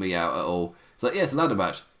didn't take me out at all. It's like, yeah, it's a ladder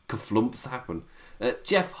match. Kaflumps happen.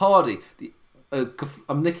 Jeff Hardy.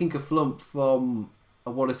 I'm nicking Kaflump from a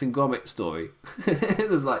Wallace and Gromit story.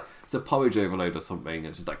 It's a porridge overload or something.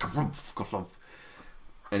 It's just like Kaflump, Kaflump.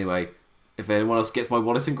 Anyway, if anyone else gets my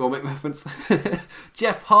Wallace and Gromit reference.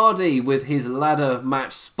 Jeff Hardy with his ladder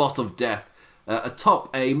match spot of death. Atop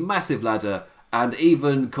a massive ladder, and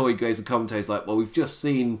even Corey Graves and commentators like, well, we've just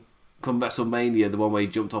seen from WrestleMania the one where he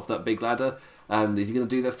jumped off that big ladder, and is he going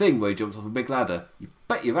to do the thing where he jumps off a big ladder? You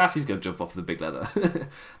bet your ass he's going to jump off the big ladder.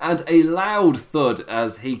 And a loud thud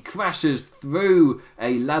as he crashes through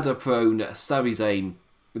a ladder-prone Sami Zayn.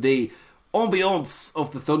 The ambiance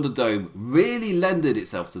of the Thunderdome really lended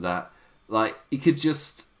itself to that. Like, you could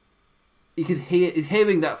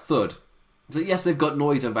hearing that thud. So yes, they've got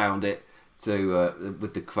noise around it,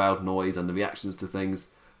 with the crowd noise and the reactions to things,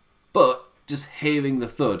 but just hearing the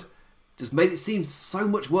thud just made it seem so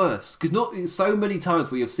much worse, because not so many times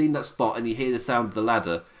where you've seen that spot and you hear the sound of the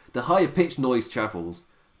ladder, the higher pitch noise travels,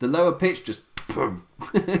 the lower pitch just boom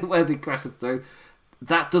as it crashes through,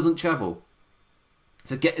 that doesn't travel.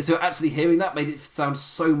 So actually hearing that made it sound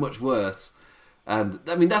so much worse. And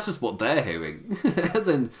I mean, that's just what they're hearing. As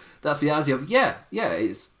in, that's the reality of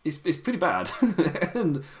it's pretty bad.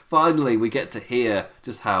 And finally, we get to hear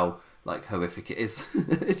just how horrific it is.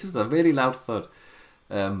 It's just a really loud thud.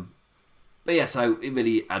 But yeah, so it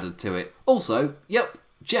really added to it. Also,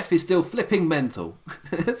 Jeff is still flipping mental.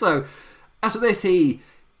 So after this, he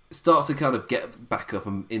starts to kind of get back up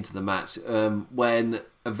and into the match. When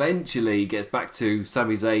eventually he gets back to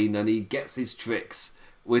Sami Zayn and he gets his tricks.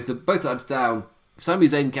 With both lads down, Sami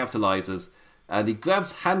Zayn capitalises and he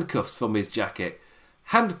grabs handcuffs from his jacket.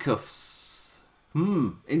 Handcuffs.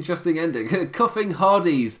 Interesting ending. Cuffing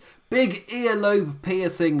Hardy's big earlobe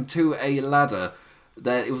piercing to a ladder.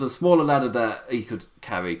 It was a smaller ladder that he could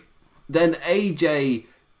carry. Then AJ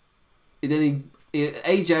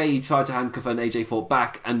tried to handcuff and AJ fought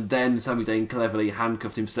back, and then Sami Zayn cleverly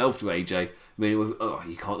handcuffed himself to AJ. Meaning,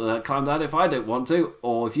 you can't climb that if I don't want to,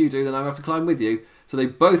 or if you do, then I have to climb with you. So they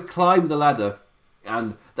both climb the ladder,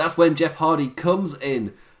 and that's when Jeff Hardy comes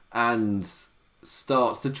in and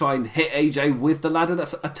starts to try and hit AJ with the ladder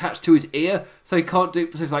that's attached to his ear, so he can't do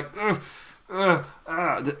it. So he's like, I'm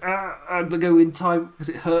gonna go in time because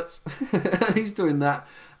it hurts. He's doing that,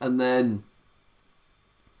 and then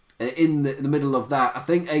in the middle of that, I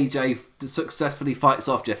think AJ successfully fights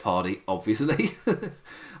off Jeff Hardy, obviously.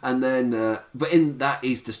 And then, but in that,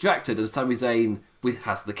 he's distracted, and Sami Zayn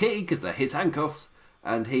has the key because they're his handcuffs,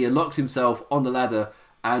 and he unlocks himself on the ladder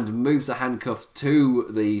and moves the handcuffs to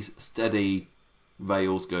the steady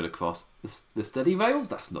rails going across. The steady rails?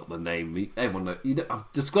 That's not the name. Everyone knows.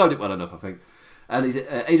 I've described it well enough, I think. And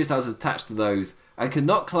AJ Styles is attached to those and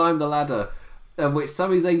cannot climb the ladder, which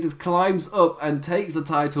Sami Zayn just climbs up and takes the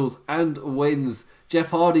titles and wins. Jeff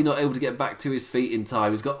Hardy not able to get back to his feet in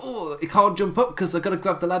time. He's got, he can't jump up because I've got to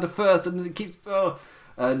grab the ladder first, and it keeps,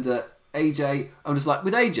 And AJ, I'm just like,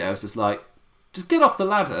 with AJ, I was just like, just get off the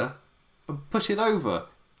ladder and push it over.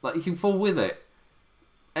 Like, you can fall with it.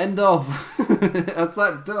 End of. That's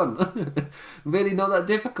that done. Really not that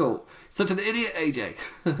difficult. Such an idiot, AJ.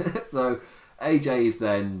 So, AJ is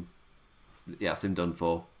then, that's him done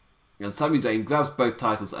for. And Sami Zayn grabs both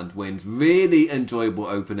titles and wins. Really enjoyable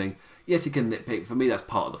opening. Yes, he can nitpick. For me, that's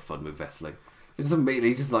part of the fun with wrestling. Just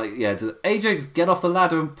immediately, just like, AJ, just get off the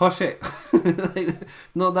ladder and push it.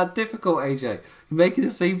 Not that difficult, AJ. You're making it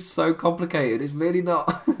seem so complicated. It's really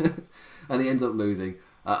not. And he ends up losing.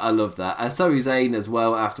 I love that. And Sami Zayn as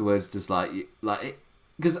well afterwards, just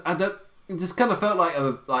because it just kind of felt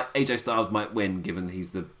like AJ Styles might win, given he's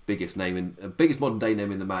the biggest modern day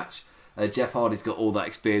name in the match. Jeff Hardy's got all that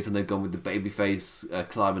experience, and they've gone with the babyface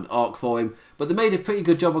climb and arc for him. But they made a pretty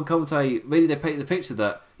good job on commentary. Really, they painted the picture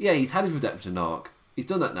that he's had his redemption arc. He's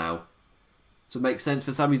done that now, so it makes sense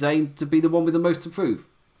for Sami Zayn to be the one with the most to prove.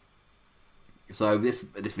 So this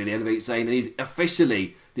really elevates Zayn, and he's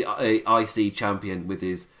officially the IC champion with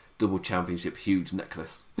his double championship huge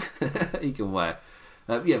necklace he can wear.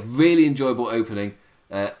 Really enjoyable opening,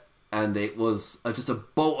 and it was just a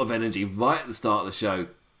bolt of energy right at the start of the show,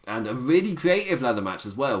 and a really creative ladder match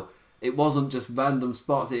as well. It wasn't just random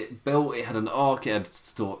spots. It had an arc, it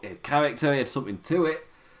had character, it had something to it.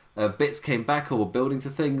 Bits came back or were building to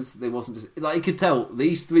things. They wasn't just you could tell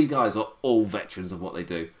these three guys are all veterans of what they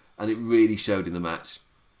do, and it really showed in the match.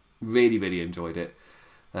 Really, really enjoyed it.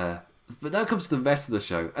 But now comes to the rest of the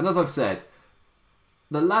show, and as I've said,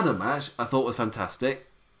 the ladder match I thought was fantastic,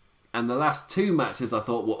 and the last two matches I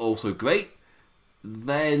thought were also great.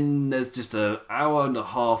 Then there's just an hour and a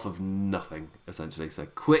half of nothing, essentially. So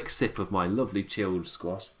quick sip of my lovely chilled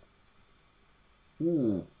squash.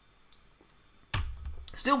 Ooh.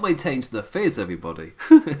 Still maintains the fizz, everybody.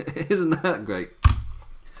 Isn't that great?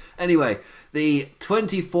 Anyway, the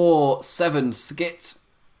 24/7 skits.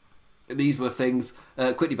 These were things.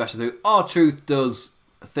 Quickly bashing through. R-Truth does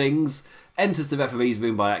things. Enters the referee's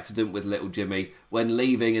room by accident with Little Jimmy. When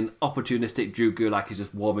leaving, an opportunistic Drew Gulak is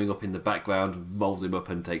just warming up in the background, rolls him up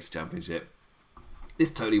and takes the championship. This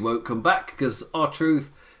totally won't come back because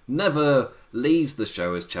R-Truth never leaves the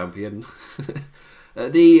show as champion.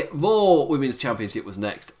 The Raw Women's Championship was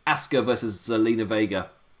next. Asuka versus Zelina Vega.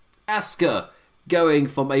 Asuka going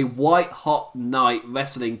from a white-hot night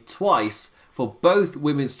wrestling twice for both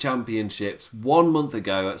Women's Championships 1 month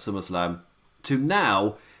ago at SummerSlam to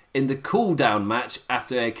now in the cool-down match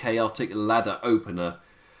after a chaotic ladder opener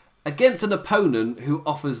against an opponent who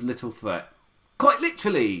offers little threat. Quite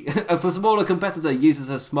literally, as the smaller competitor uses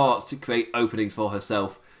her smarts to create openings for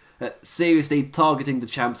herself, seriously targeting the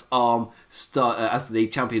champ's arm as the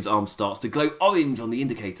champion's arm starts to glow orange on the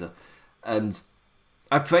indicator. And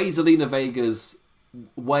I praise Zelina Vega's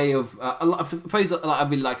way of... I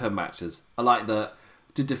really like her matches. I like that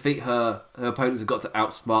to defeat her opponents have got to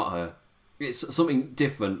outsmart her. It's something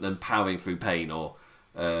different than powering through pain or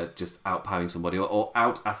just outpowering somebody or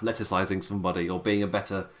out-athleticizing somebody or being a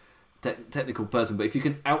better technical person. But if you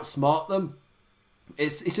can outsmart them,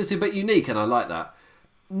 it's just a bit unique, and I like that.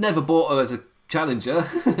 Never bought her as a challenger,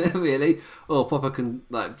 really, or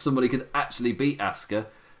somebody could actually beat Asuka,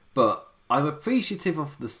 but I'm appreciative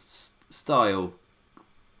of the style.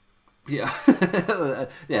 Yeah,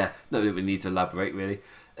 yeah. No, we need to elaborate really.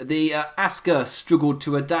 The Asuka struggled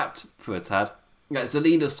to adapt for a tad.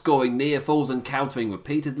 Zelina scoring near falls and countering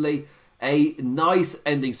repeatedly. A nice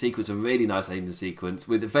ending sequence, a really nice ending sequence,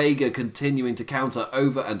 with Vega continuing to counter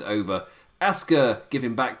over and over. Asuka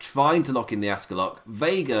giving back, trying to lock in the Asuka lock.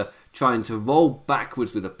 Vega trying to roll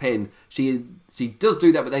backwards with a pin. She does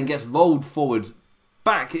do that, but then gets rolled forward,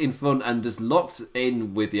 back in front, and just locked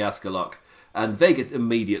in with the Asuka lock. And Vega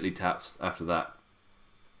immediately taps after that.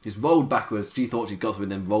 Just rolled backwards. She thought she'd got to,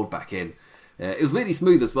 and then rolled back in. It was really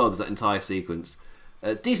smooth as well. There's that entire sequence.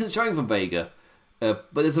 Decent showing from Vega,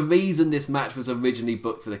 but there's a reason this match was originally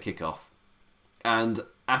booked for the kickoff. And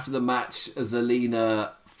after the match,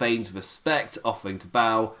 Zelina feigns respect, offering to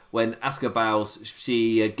bow. When Asuka bows,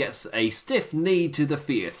 she gets a stiff knee to the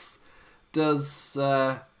face. Does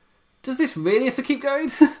this really have to keep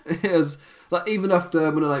going? Even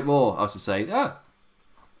after Monday Night Raw, I was just saying,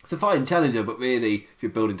 it's a fine challenger, but really, if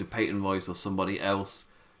you're building to Peyton Royce or somebody else,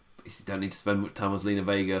 you don't need to spend much time on Zelina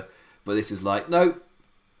Vega. But this is no.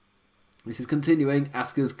 This is continuing.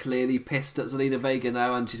 Asuka's clearly pissed at Zelina Vega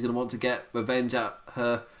now, and she's going to want to get revenge at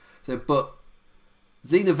her. But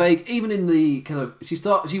Zelina Vega, even in the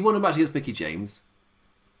she won a match against Mickie James,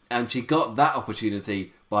 and she got that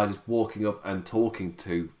opportunity by just walking up and talking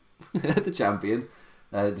to the champion,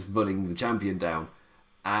 just running the champion down.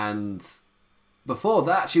 And before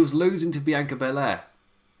that, she was losing to Bianca Belair.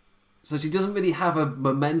 So she doesn't really have a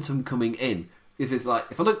momentum coming in. If I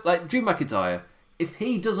look like Drew McIntyre, if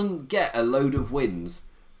he doesn't get a load of wins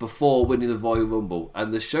before winning the Royal Rumble,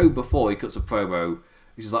 and the show before he cuts a promo,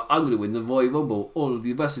 he's just like, I'm going to win the Royal Rumble, all of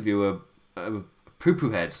the rest of you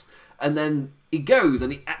poo-poo heads. And then he goes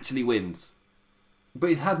and he actually wins. But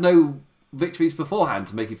he's had no victories beforehand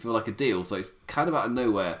to make it feel like a deal, so it's kind of out of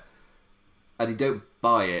nowhere. And you don't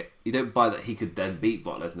buy it. You don't buy that he could then beat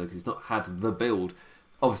Brock Lesnar because he's not had the build.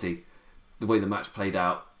 Obviously, the way the match played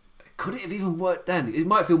out, could it have even worked then? It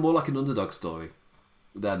might feel more like an underdog story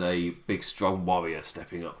than a big, strong warrior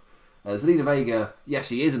stepping up. Zelina Vega, yes,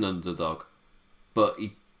 she is an underdog, but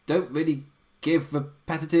you don't really give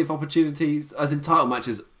repetitive opportunities, as in title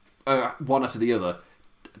matches, one after the other.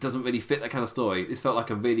 It doesn't really fit that kind of story. This felt like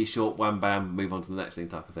a really short wham bam, move on to the next thing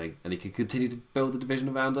type of thing, and he could continue to build the division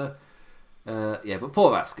around her. But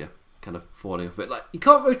poor Asuka, kind of falling off a bit. Like, you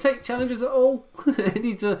can't rotate challenges at all. You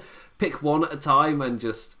need to pick one at a time and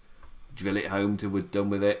just drill it home till we're done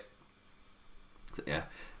with it. So, yeah.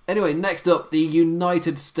 Anyway, next up, the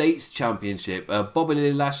United States Championship.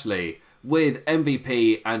 Bobby Lashley with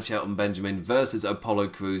MVP and Shelton Benjamin versus Apollo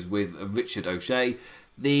Crews with Richard O'Shea.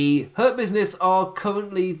 The Hurt Business are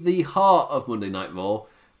currently the heart of Monday Night Raw,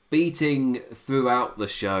 beating throughout the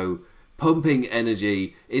show, pumping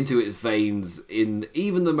energy into its veins in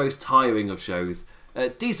even the most tiring of shows.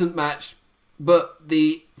 Decent match, but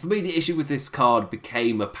for me the issue with this card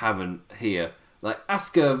became apparent here. Like,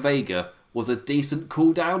 Asuka Vega was a decent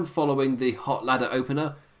cooldown following the Hot Ladder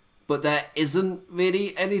opener, but there isn't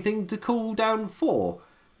really anything to cool down for.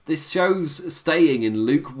 This show's staying in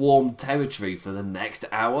lukewarm territory for the next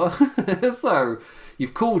hour. So,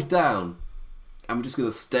 you've cooled down. I'm just going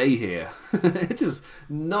to stay here. Just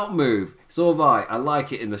not move. It's alright. I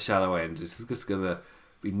like it in the shallow end. It's just going to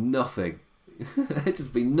be nothing.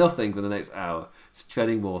 Just be nothing for the next hour. It's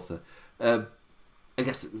treading water. I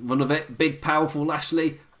guess run of it. Big, powerful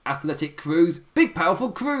Lashley. Athletic Crews. Big,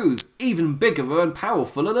 powerful Crews. Even bigger and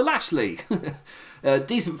powerfuler than Lashley.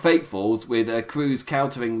 Decent fake falls with Crews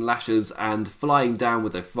countering lashes and flying down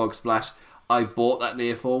with a frog splash. I bought that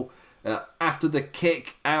near fall. After the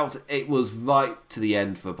kick out, it was right to the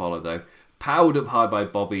end for Apollo though. Powered up high by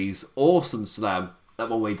Bobby's awesome slam. That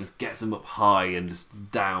one where he just gets him up high and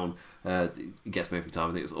just down. He gets me every time.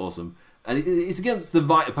 I think it's awesome. And it's against the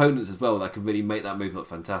right opponents as well that can really make that move look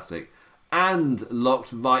fantastic. And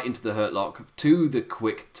locked right into the Hurt Lock to the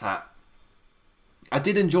quick tap. I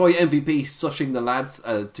did enjoy MVP sushing the lads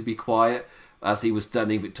to be quiet as he was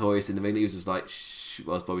standing victorious in the ring. He was just like, shh,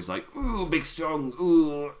 whilst Bobby's like, ooh, big strong,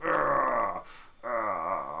 ooh,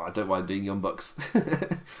 I don't mind doing Young Bucks.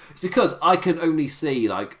 It's because I can only see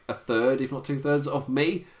like a third, if not 2/3 of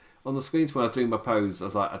me on the screen. So when I was doing my pose, I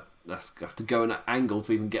was like, I have to go in an angle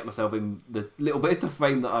to even get myself in the little bit of the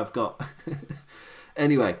frame that I've got.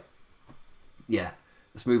 Anyway, yeah.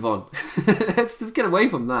 Let's move on. Let's just get away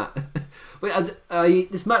from that. But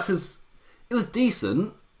this match was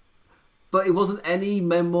decent, but it wasn't any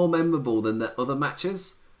more memorable than the other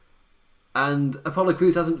matches. And Apollo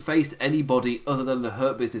Crews hasn't faced anybody other than the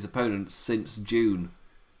Hurt Business opponents since June,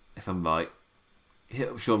 if I'm right.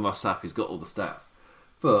 I'm sure Ross Sapp has got all the stats.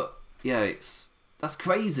 But yeah, that's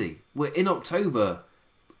crazy. We're in October.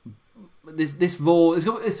 This Raw,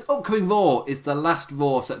 this upcoming Raw is the last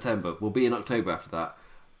Raw of September. We'll be in October after that.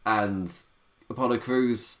 And Apollo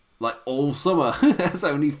Crews, like all summer, has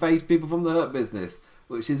only faced people from the Hurt Business,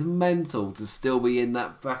 which is mental to still be in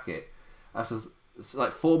that bracket. After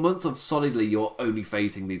like 4 months of solidly, you're only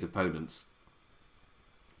facing these opponents.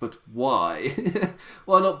 But why?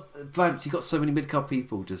 Why not Branch? You've got so many mid-card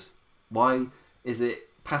people. Just why is it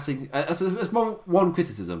passing? It's more one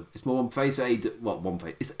criticism. It's more one praise for one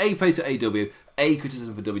praise. It's a praise for AEW, a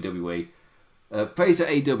criticism for WWE. Praise for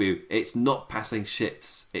AEW, it's not passing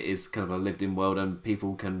ships. It is kind of a lived-in world and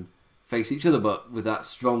people can face each other, but with that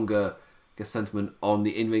stronger sentiment on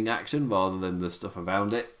the in-ring action rather than the stuff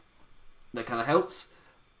around it. That kind of helps.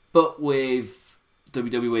 But with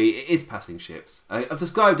WWE, it is passing ships. I've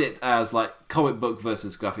described it as like comic book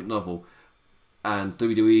versus graphic novel. And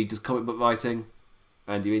WWE does comic book writing,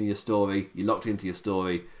 and you're in your story, you're locked into your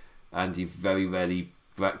story, and you very rarely,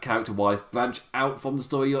 character-wise, branch out from the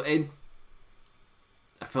story you're in.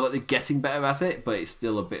 I feel like they're getting better at it, but it's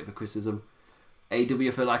still a bit of a criticism. AEW,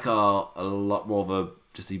 I feel like, are a lot more of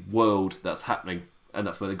just a world that's happening, and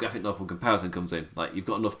that's where the graphic novel comparison comes in. Like, you've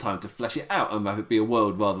got enough time to flesh it out and have it be a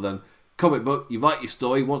world rather than comic book. You write your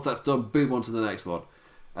story, once that's done, boom, on to the next one.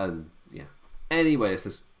 And, yeah. Anyway, let's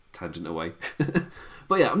just tangent away.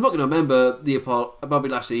 But yeah, I'm not going to remember the Bobby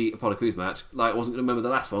Lashley Apollo Crews match. Like, I wasn't going to remember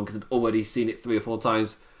the last one because I'd already seen it 3 or 4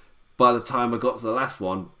 times by the time I got to the last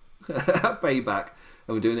one. Payback.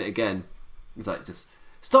 And we're doing it again. It's like, just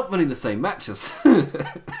stop running the same matches.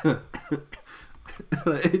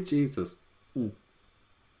 Jesus.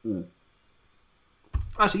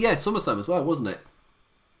 Actually, yeah, SummerSlam as well, wasn't it?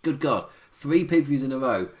 Good God. 3 pay-per-views in a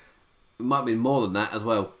row. It might have been more than that as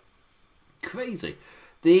well. Crazy.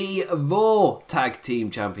 The Raw Tag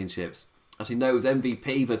Team Championships. Actually, no, it was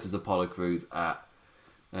MVP versus Apollo Crews at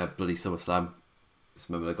bloody SummerSlam. Just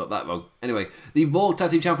remember I got that wrong. Anyway, the Raw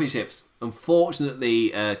Tag Team Championships,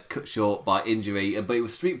 unfortunately cut short by injury, but it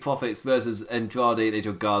was Street Profits versus Andrade and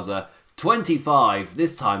Angel Garza. 25.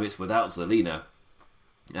 This time it's without Zelina.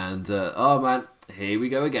 And, oh man, here we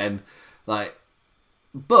go again.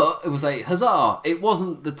 But it was a huzzah. It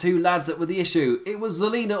wasn't the 2 lads that were the issue. It was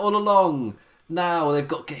Zelina all along. Now they've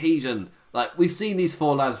got cohesion. We've seen these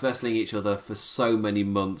 4 lads wrestling each other for so many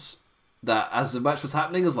months that as the match was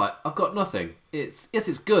happening, I was like, I've got nothing. It's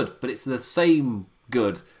good, but it's the same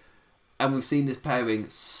good. And we've seen this pairing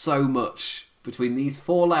so much between these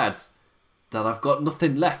 4 lads that I've got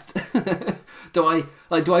nothing left. Do I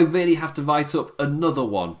really have to write up another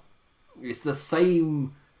one? It's the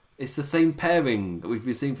same pairing that we've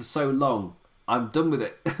been seeing for so long. I'm done with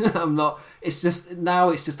it. I'm not. It's just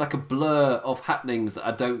like a blur of happenings that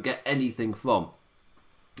I don't get anything from.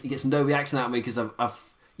 It gets no reaction out of me because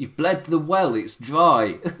you've bled the well. It's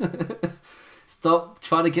dry. Stop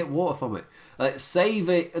trying to get water from it. Save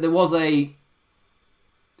it. There was a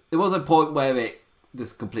point where it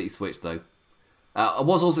just completely switched though. I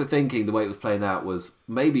was also thinking the way it was playing out was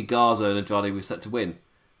maybe Garza and Andrade were set to win.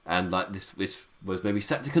 And this was maybe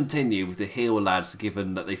set to continue with the heel lads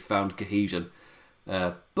given that they found cohesion.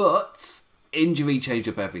 But injury changed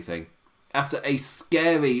up everything. After a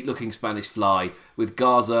scary looking Spanish fly with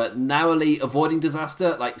Garza narrowly avoiding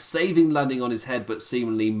disaster, saving landing on his head but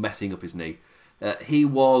seemingly messing up his knee. He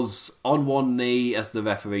was on one knee as the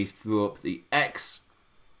referee threw up the X.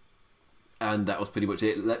 And that was pretty much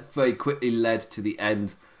it. Very quickly led to the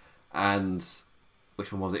end. And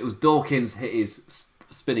which one was it? It was Dawkins hit his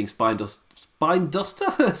spinning spine buster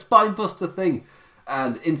thing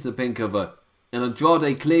and into the pin cover. And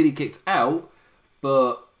Andrade clearly kicked out,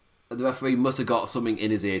 but the referee must have got something in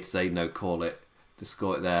his ear to say, no, call it. Just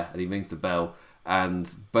score it there. And he rings the bell.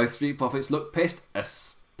 And both Street Profits look pissed,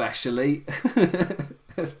 especially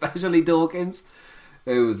Dawkins,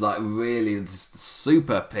 who was really just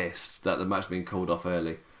super pissed that the match being called off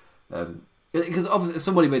early. Because obviously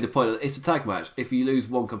somebody made the point that it's a tag match. If you lose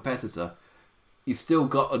one competitor, you've still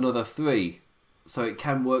got another 3. So it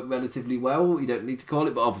can work relatively well. You don't need to call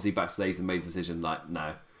it. But obviously backstage they made the decision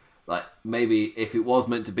no. Maybe if it was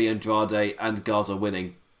meant to be Andrade and Garza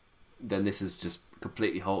winning, then this has just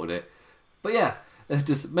completely halted it. But yeah, it's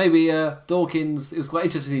just maybe Dawkins. It was quite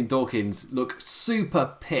interesting seeing Dawkins look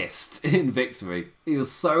super pissed in victory. He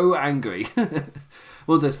was so angry.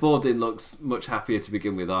 Montez Ford didn't look much happier to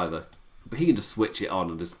begin with either. But he can just switch it on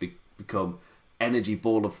and just become energy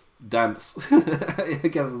ball of dance. I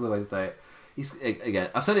guess that's the way to say it. Again,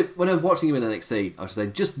 I've said it when I was watching him in NXT. I was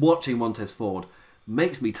saying just watching Montez Ford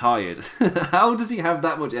makes me tired. How does he have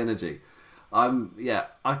that much energy? I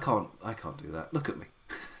can't do that. Look at me.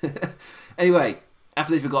 Anyway,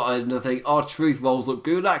 after this we've got another thing. R-Truth rolls up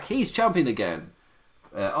Gulak. He's champion again.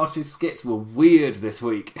 R-Truth's skits were weird this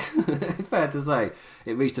week. Fair to say.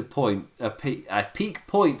 It reached a peak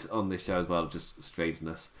point on this show as well, just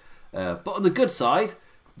strangeness. But on the good side,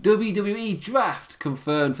 WWE Draft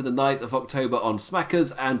confirmed for the 9th of October on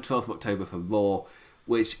Smackers and 12th of October for Raw,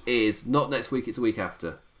 which is not next week, it's a week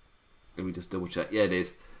after. Let me just double check. Yeah, it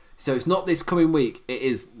is. So it's not this coming week, it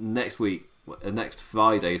is next week, next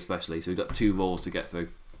Friday especially. So we've got 2 Raws to get through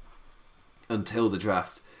until the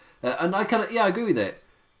draft. And I agree with it.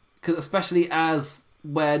 Because especially as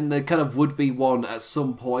when there kind of would be one at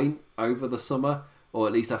some point over the summer, or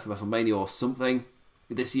at least after WrestleMania or something.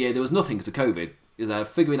 This year there was nothing because of COVID.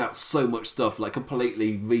 Figuring out so much stuff,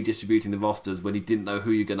 completely redistributing the rosters when you didn't know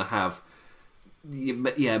who you're going to have.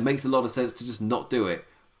 Yeah, it makes a lot of sense to just not do it.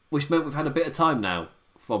 Which meant we've had a bit of time now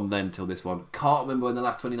from then till this one. Can't remember when the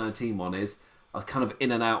last 2019 one is. I was kind of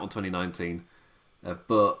in and out on 2019.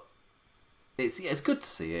 But it's good to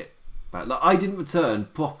see it. But I didn't return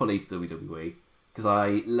properly to WWE because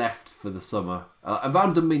I left for the summer.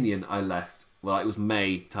 Around Dominion I left. Well, it was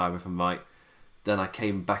May time if I'm right. Then I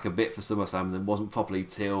came back a bit for SummerSlam and then wasn't properly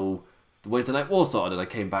till the Wednesday Night War started and I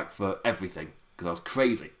came back for everything because I was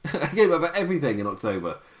crazy. I came back for everything in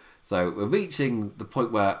October. So we're reaching the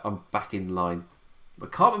point where I'm back in line. But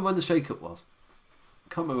I can't remember when the shake-up was.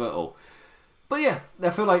 Can't remember at all. But yeah, I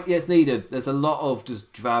feel like it's needed. There's a lot of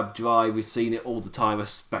just drab, dry. We've seen it all the time,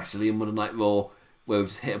 especially in Monday Night Raw, where we've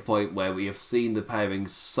just hit a point where we have seen the pairings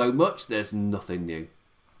so much, there's nothing new.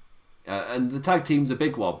 And the tag team's a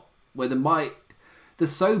big one, where they're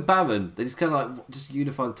so barren, they just kind of just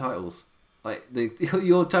unify the titles.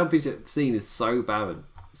 Your championship scene is so barren.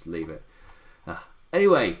 Just leave it.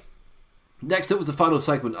 Anyway, Next up was the final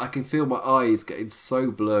segment. I can feel my eyes getting so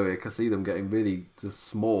blurry. I can see them getting really just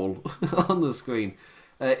small on the screen.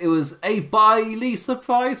 It was a Bayley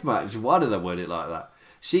surprise match. Why did I word it like that?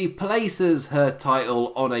 She places her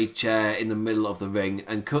title on a chair in the middle of the ring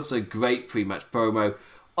and cuts a great pre-match promo,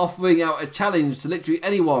 offering out a challenge to literally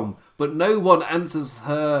anyone, but no one answers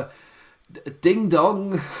her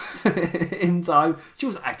ding-dong in time. She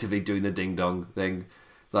was actively doing the ding-dong thing.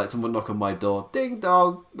 It's like someone knock on my door. Ding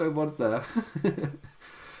dong. No one's there.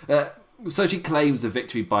 So she claims the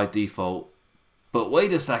victory by default. But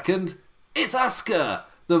wait a second. It's Asuka.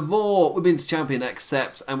 The Raw Women's Champion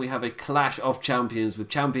accepts, and we have a Clash of Champions with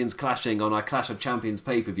champions clashing on our Clash of Champions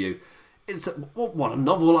pay-per-view. What a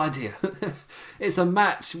novel idea. It's a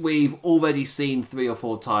match we've already seen 3 or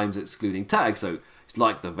 4 times excluding tag. So it's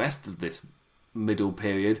like the rest of this middle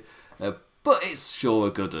period. But it's sure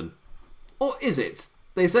a good one. Or is it?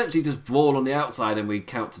 They essentially just brawl on the outside and we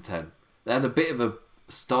count to 10. They had a bit of a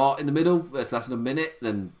start in the middle, that's lasted a minute,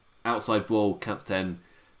 then outside brawl, count to 10,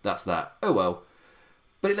 that's that. Oh well.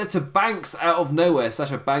 But it led to Banks out of nowhere,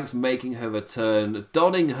 Sasha Banks making her return,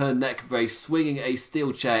 donning her neck brace, swinging a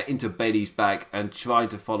steel chair into Bayley's back and trying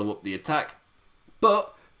to follow up the attack.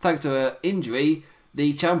 But, thanks to her injury,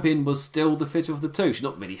 the champion was still the fitter of the two. She's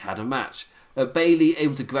not really had a match. Bayley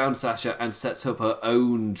able to ground Sasha and sets up her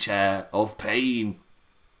own chair of pain.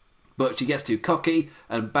 But she gets too cocky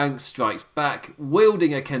and Banks strikes back,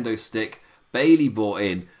 wielding a kendo stick, Bayley brought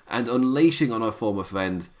in and unleashing on her former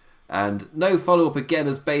friend. And no follow-up again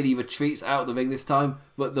as Bayley retreats out of the ring this time,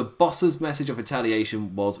 but the boss's message of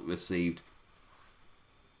retaliation was received.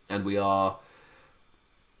 And we are...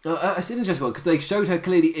 it's an interesting one because they showed her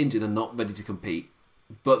clearly injured and not ready to compete,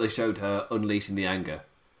 but they showed her unleashing the anger.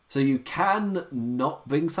 So you can not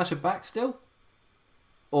bring Sasha back still?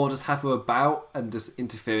 Or just have her about and just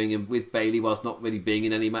interfering with Bayley whilst not really being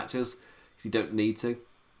in any matches. Because you don't need to.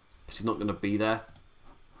 She's not going to be there.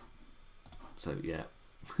 So, yeah.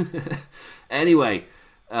 Anyway,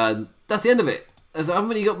 that's the end of it. I haven't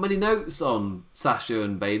really got many notes on Sasha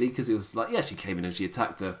and Bayley. Because it was like, yeah, she came in and she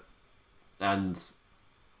attacked her. And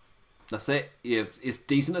that's it. It's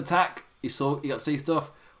decent attack. You got to see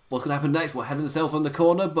stuff. What's going to happen next? Well, Hell in a Cell's on the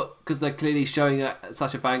corner. But because they're clearly showing that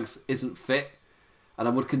Sasha Banks isn't fit. And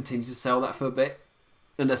I would continue to sell that for a bit.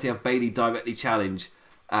 Unless you have Bayley directly challenge.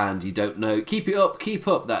 And you don't know. Keep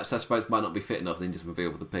up that Sasha Banks might not be fit enough. Then just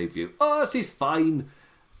reveal for the pay-per-view. Oh, she's fine.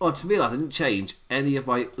 Oh, I just realised I didn't change any of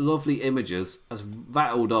my lovely images. I was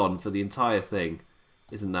rattled on for the entire thing.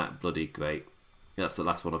 Isn't that bloody great? That's the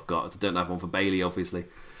last one I've got. I don't have one for Bayley, obviously.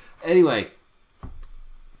 Anyway.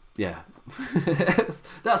 Yeah.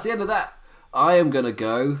 That's the end of that. I am going to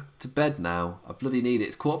go to bed now. I bloody need it.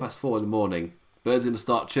 It's 4:15 in the morning. Birds are going to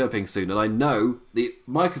start chirping soon, and I know the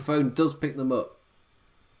microphone does pick them up.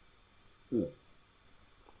 Ooh.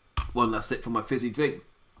 One last sip from my fizzy drink.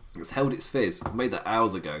 It's held its fizz. I made that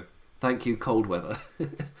hours ago. Thank you, cold weather.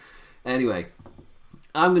 Anyway,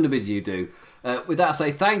 I'm going to bid you do. With that, I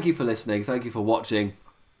say thank you for listening. Thank you for watching.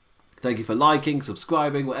 Thank you for liking,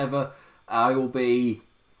 subscribing, whatever. I'll be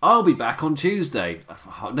back on Tuesday.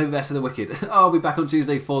 No rest for the wicked. I'll be back on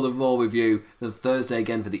Tuesday for the Raw review. Then Thursday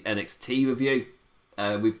again for the NXT review.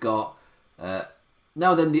 We've got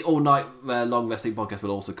now then the all-night long wrestling podcast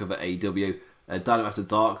will also cover AEW. Dynamite After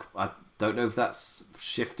Dark. I don't know if that's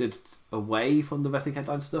shifted away from the wrestling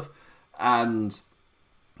headline stuff. And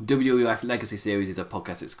WWF Legacy Series is a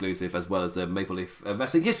podcast exclusive, as well as the Maple Leaf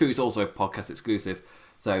Wrestling History is also a podcast exclusive.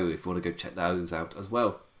 So if you want to go check those out as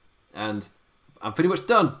well. And I'm pretty much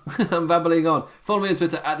done. I'm babbling on. Follow me on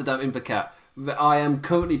Twitter at @TheDamnImperCat. I am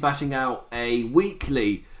currently bashing out a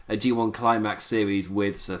weekly G1 Climax series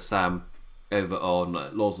with Sir Sam over on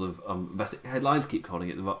Laws of Wrestling Headlines. Keep calling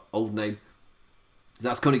it the old name.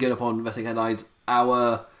 That's currently going up on Wrestling Headlines.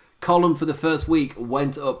 Our column for the first week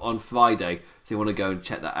went up on Friday. So you want to go and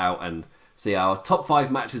check that out and see our top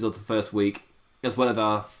 5 matches of the first week, as well as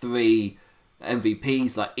our 3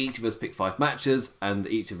 MVPs. Like each of us pick 5 matches, and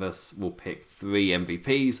each of us will pick 3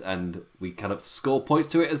 MVPs, and we kind of score points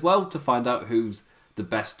to it as well to find out who's the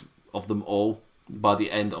best of them all by the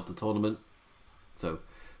end of the tournament. So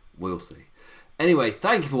we'll see. Anyway,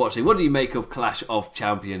 thank you for watching. What do you make of Clash of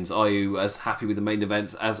Champions? Are you as happy with the main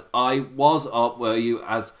events as I was, or were you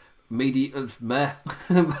as meh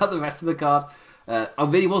about the rest of the card? I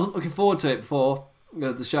really wasn't looking forward to it before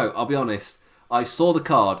the show, I'll be honest. I saw the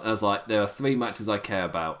card and I was like, there are 3 matches I care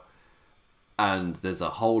about, and there's a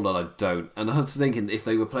whole lot I don't. And I was thinking, if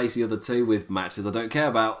they replace the other 2 with matches I don't care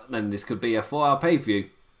about, then this could be a 4-hour pay-per-view.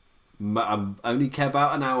 I only care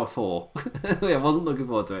about an hour 4. I wasn't looking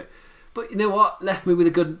forward to it. But you know what? Left me with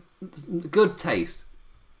a good taste.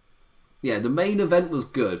 Yeah, the main event was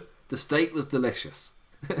good. The steak was delicious.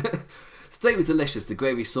 The steak was delicious. The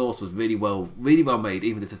gravy sauce was really well made,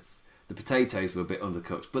 even if the potatoes were a bit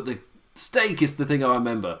undercooked. But the steak is the thing I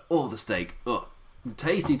remember. Oh, the steak. Oh,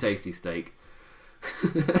 tasty, tasty steak.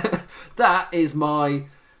 That's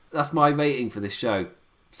my rating for this show.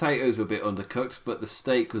 Potatoes were a bit undercooked, but the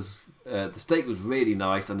steak was really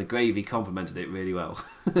nice, and the gravy complemented it really well.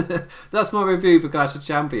 That's my review for Clash of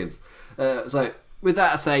Champions. So, with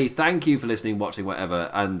that, I say thank you for listening, watching,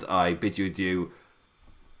 whatever, and I bid you adieu.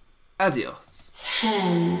 Adios.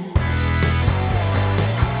 10